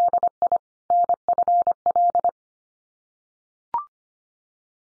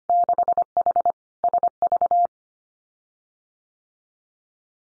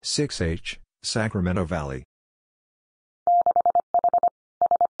 6H, Sacramento Valley.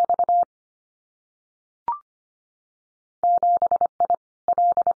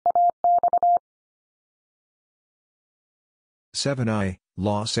 7I,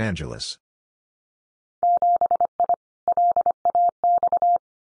 Los Angeles.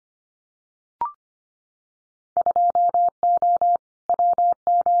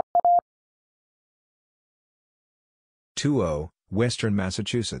 20, Western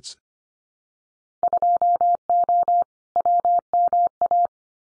Massachusetts.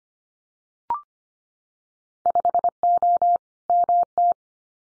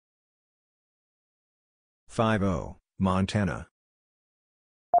 50, Montana.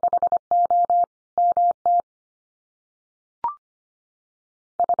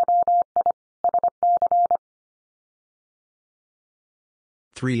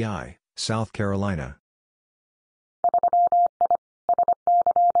 3I, South Carolina.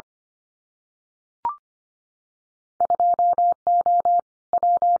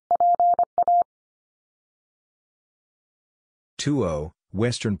 20,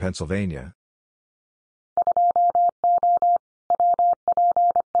 Western Pennsylvania.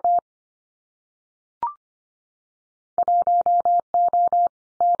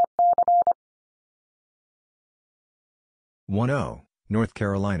 10, North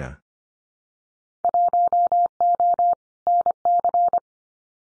Carolina.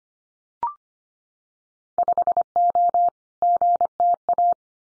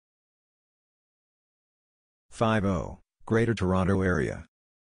 50, Greater Toronto Area.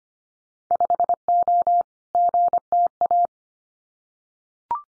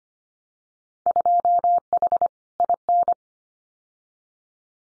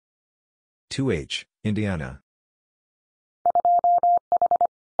 2H, Indiana.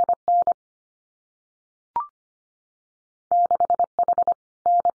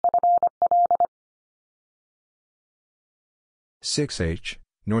 6H,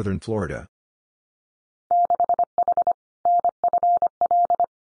 Northern Florida.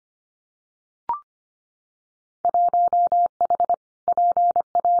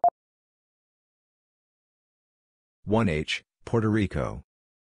 1H, Puerto Rico.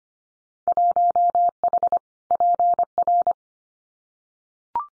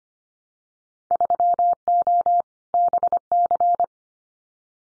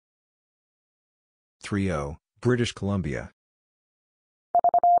 30, British Columbia.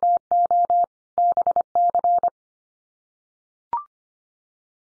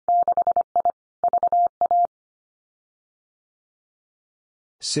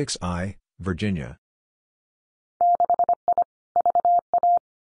 6I, Virginia.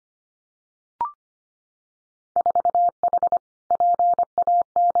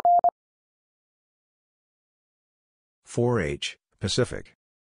 4H, Pacific.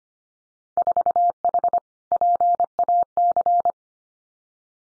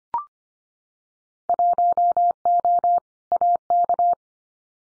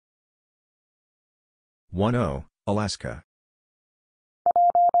 10, Alaska.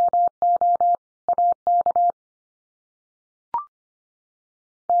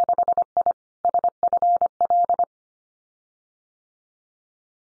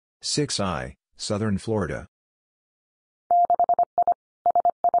 6I, Southern Florida.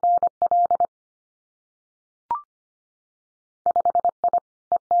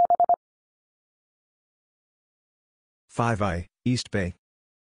 5I, East Bay.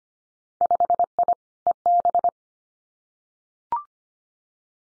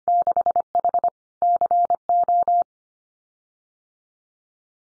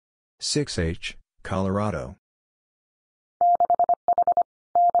 6H, Colorado.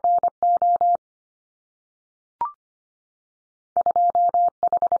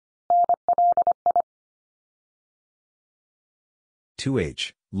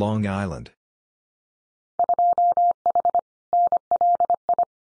 2H, Long Island.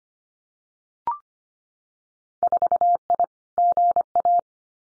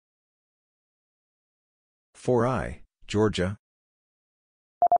 4I, Georgia.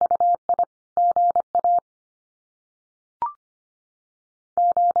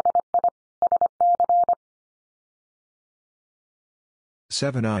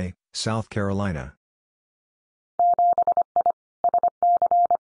 7I, South Carolina.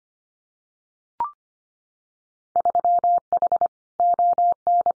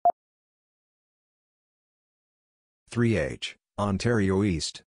 3H, Ontario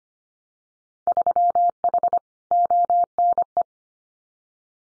East.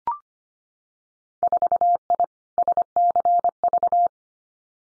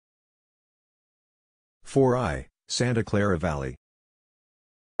 4I, Santa Clara Valley.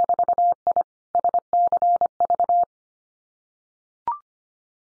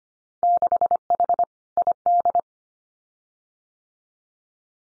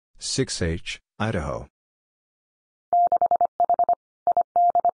 6H, Idaho.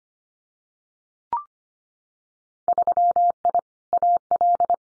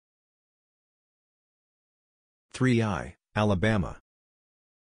 3I, Alabama.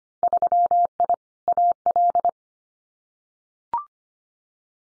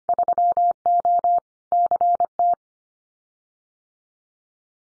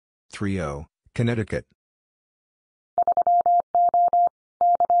 30, Connecticut.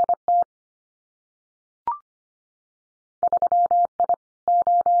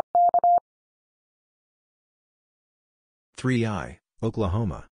 3I,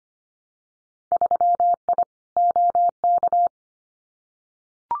 Oklahoma.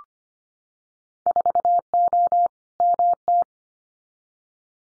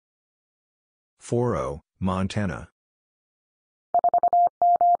 40, Montana.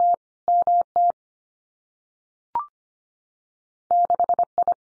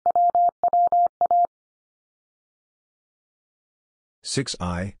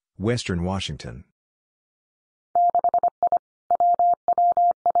 6I, Western Washington.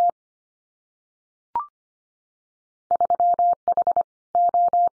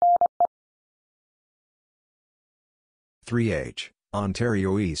 3H,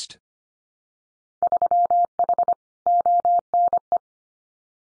 Ontario East.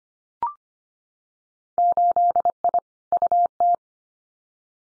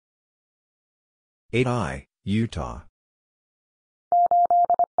 8I, Utah.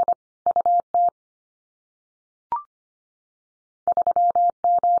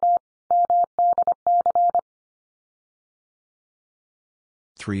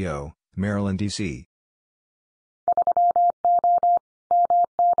 30, Maryland, D.C.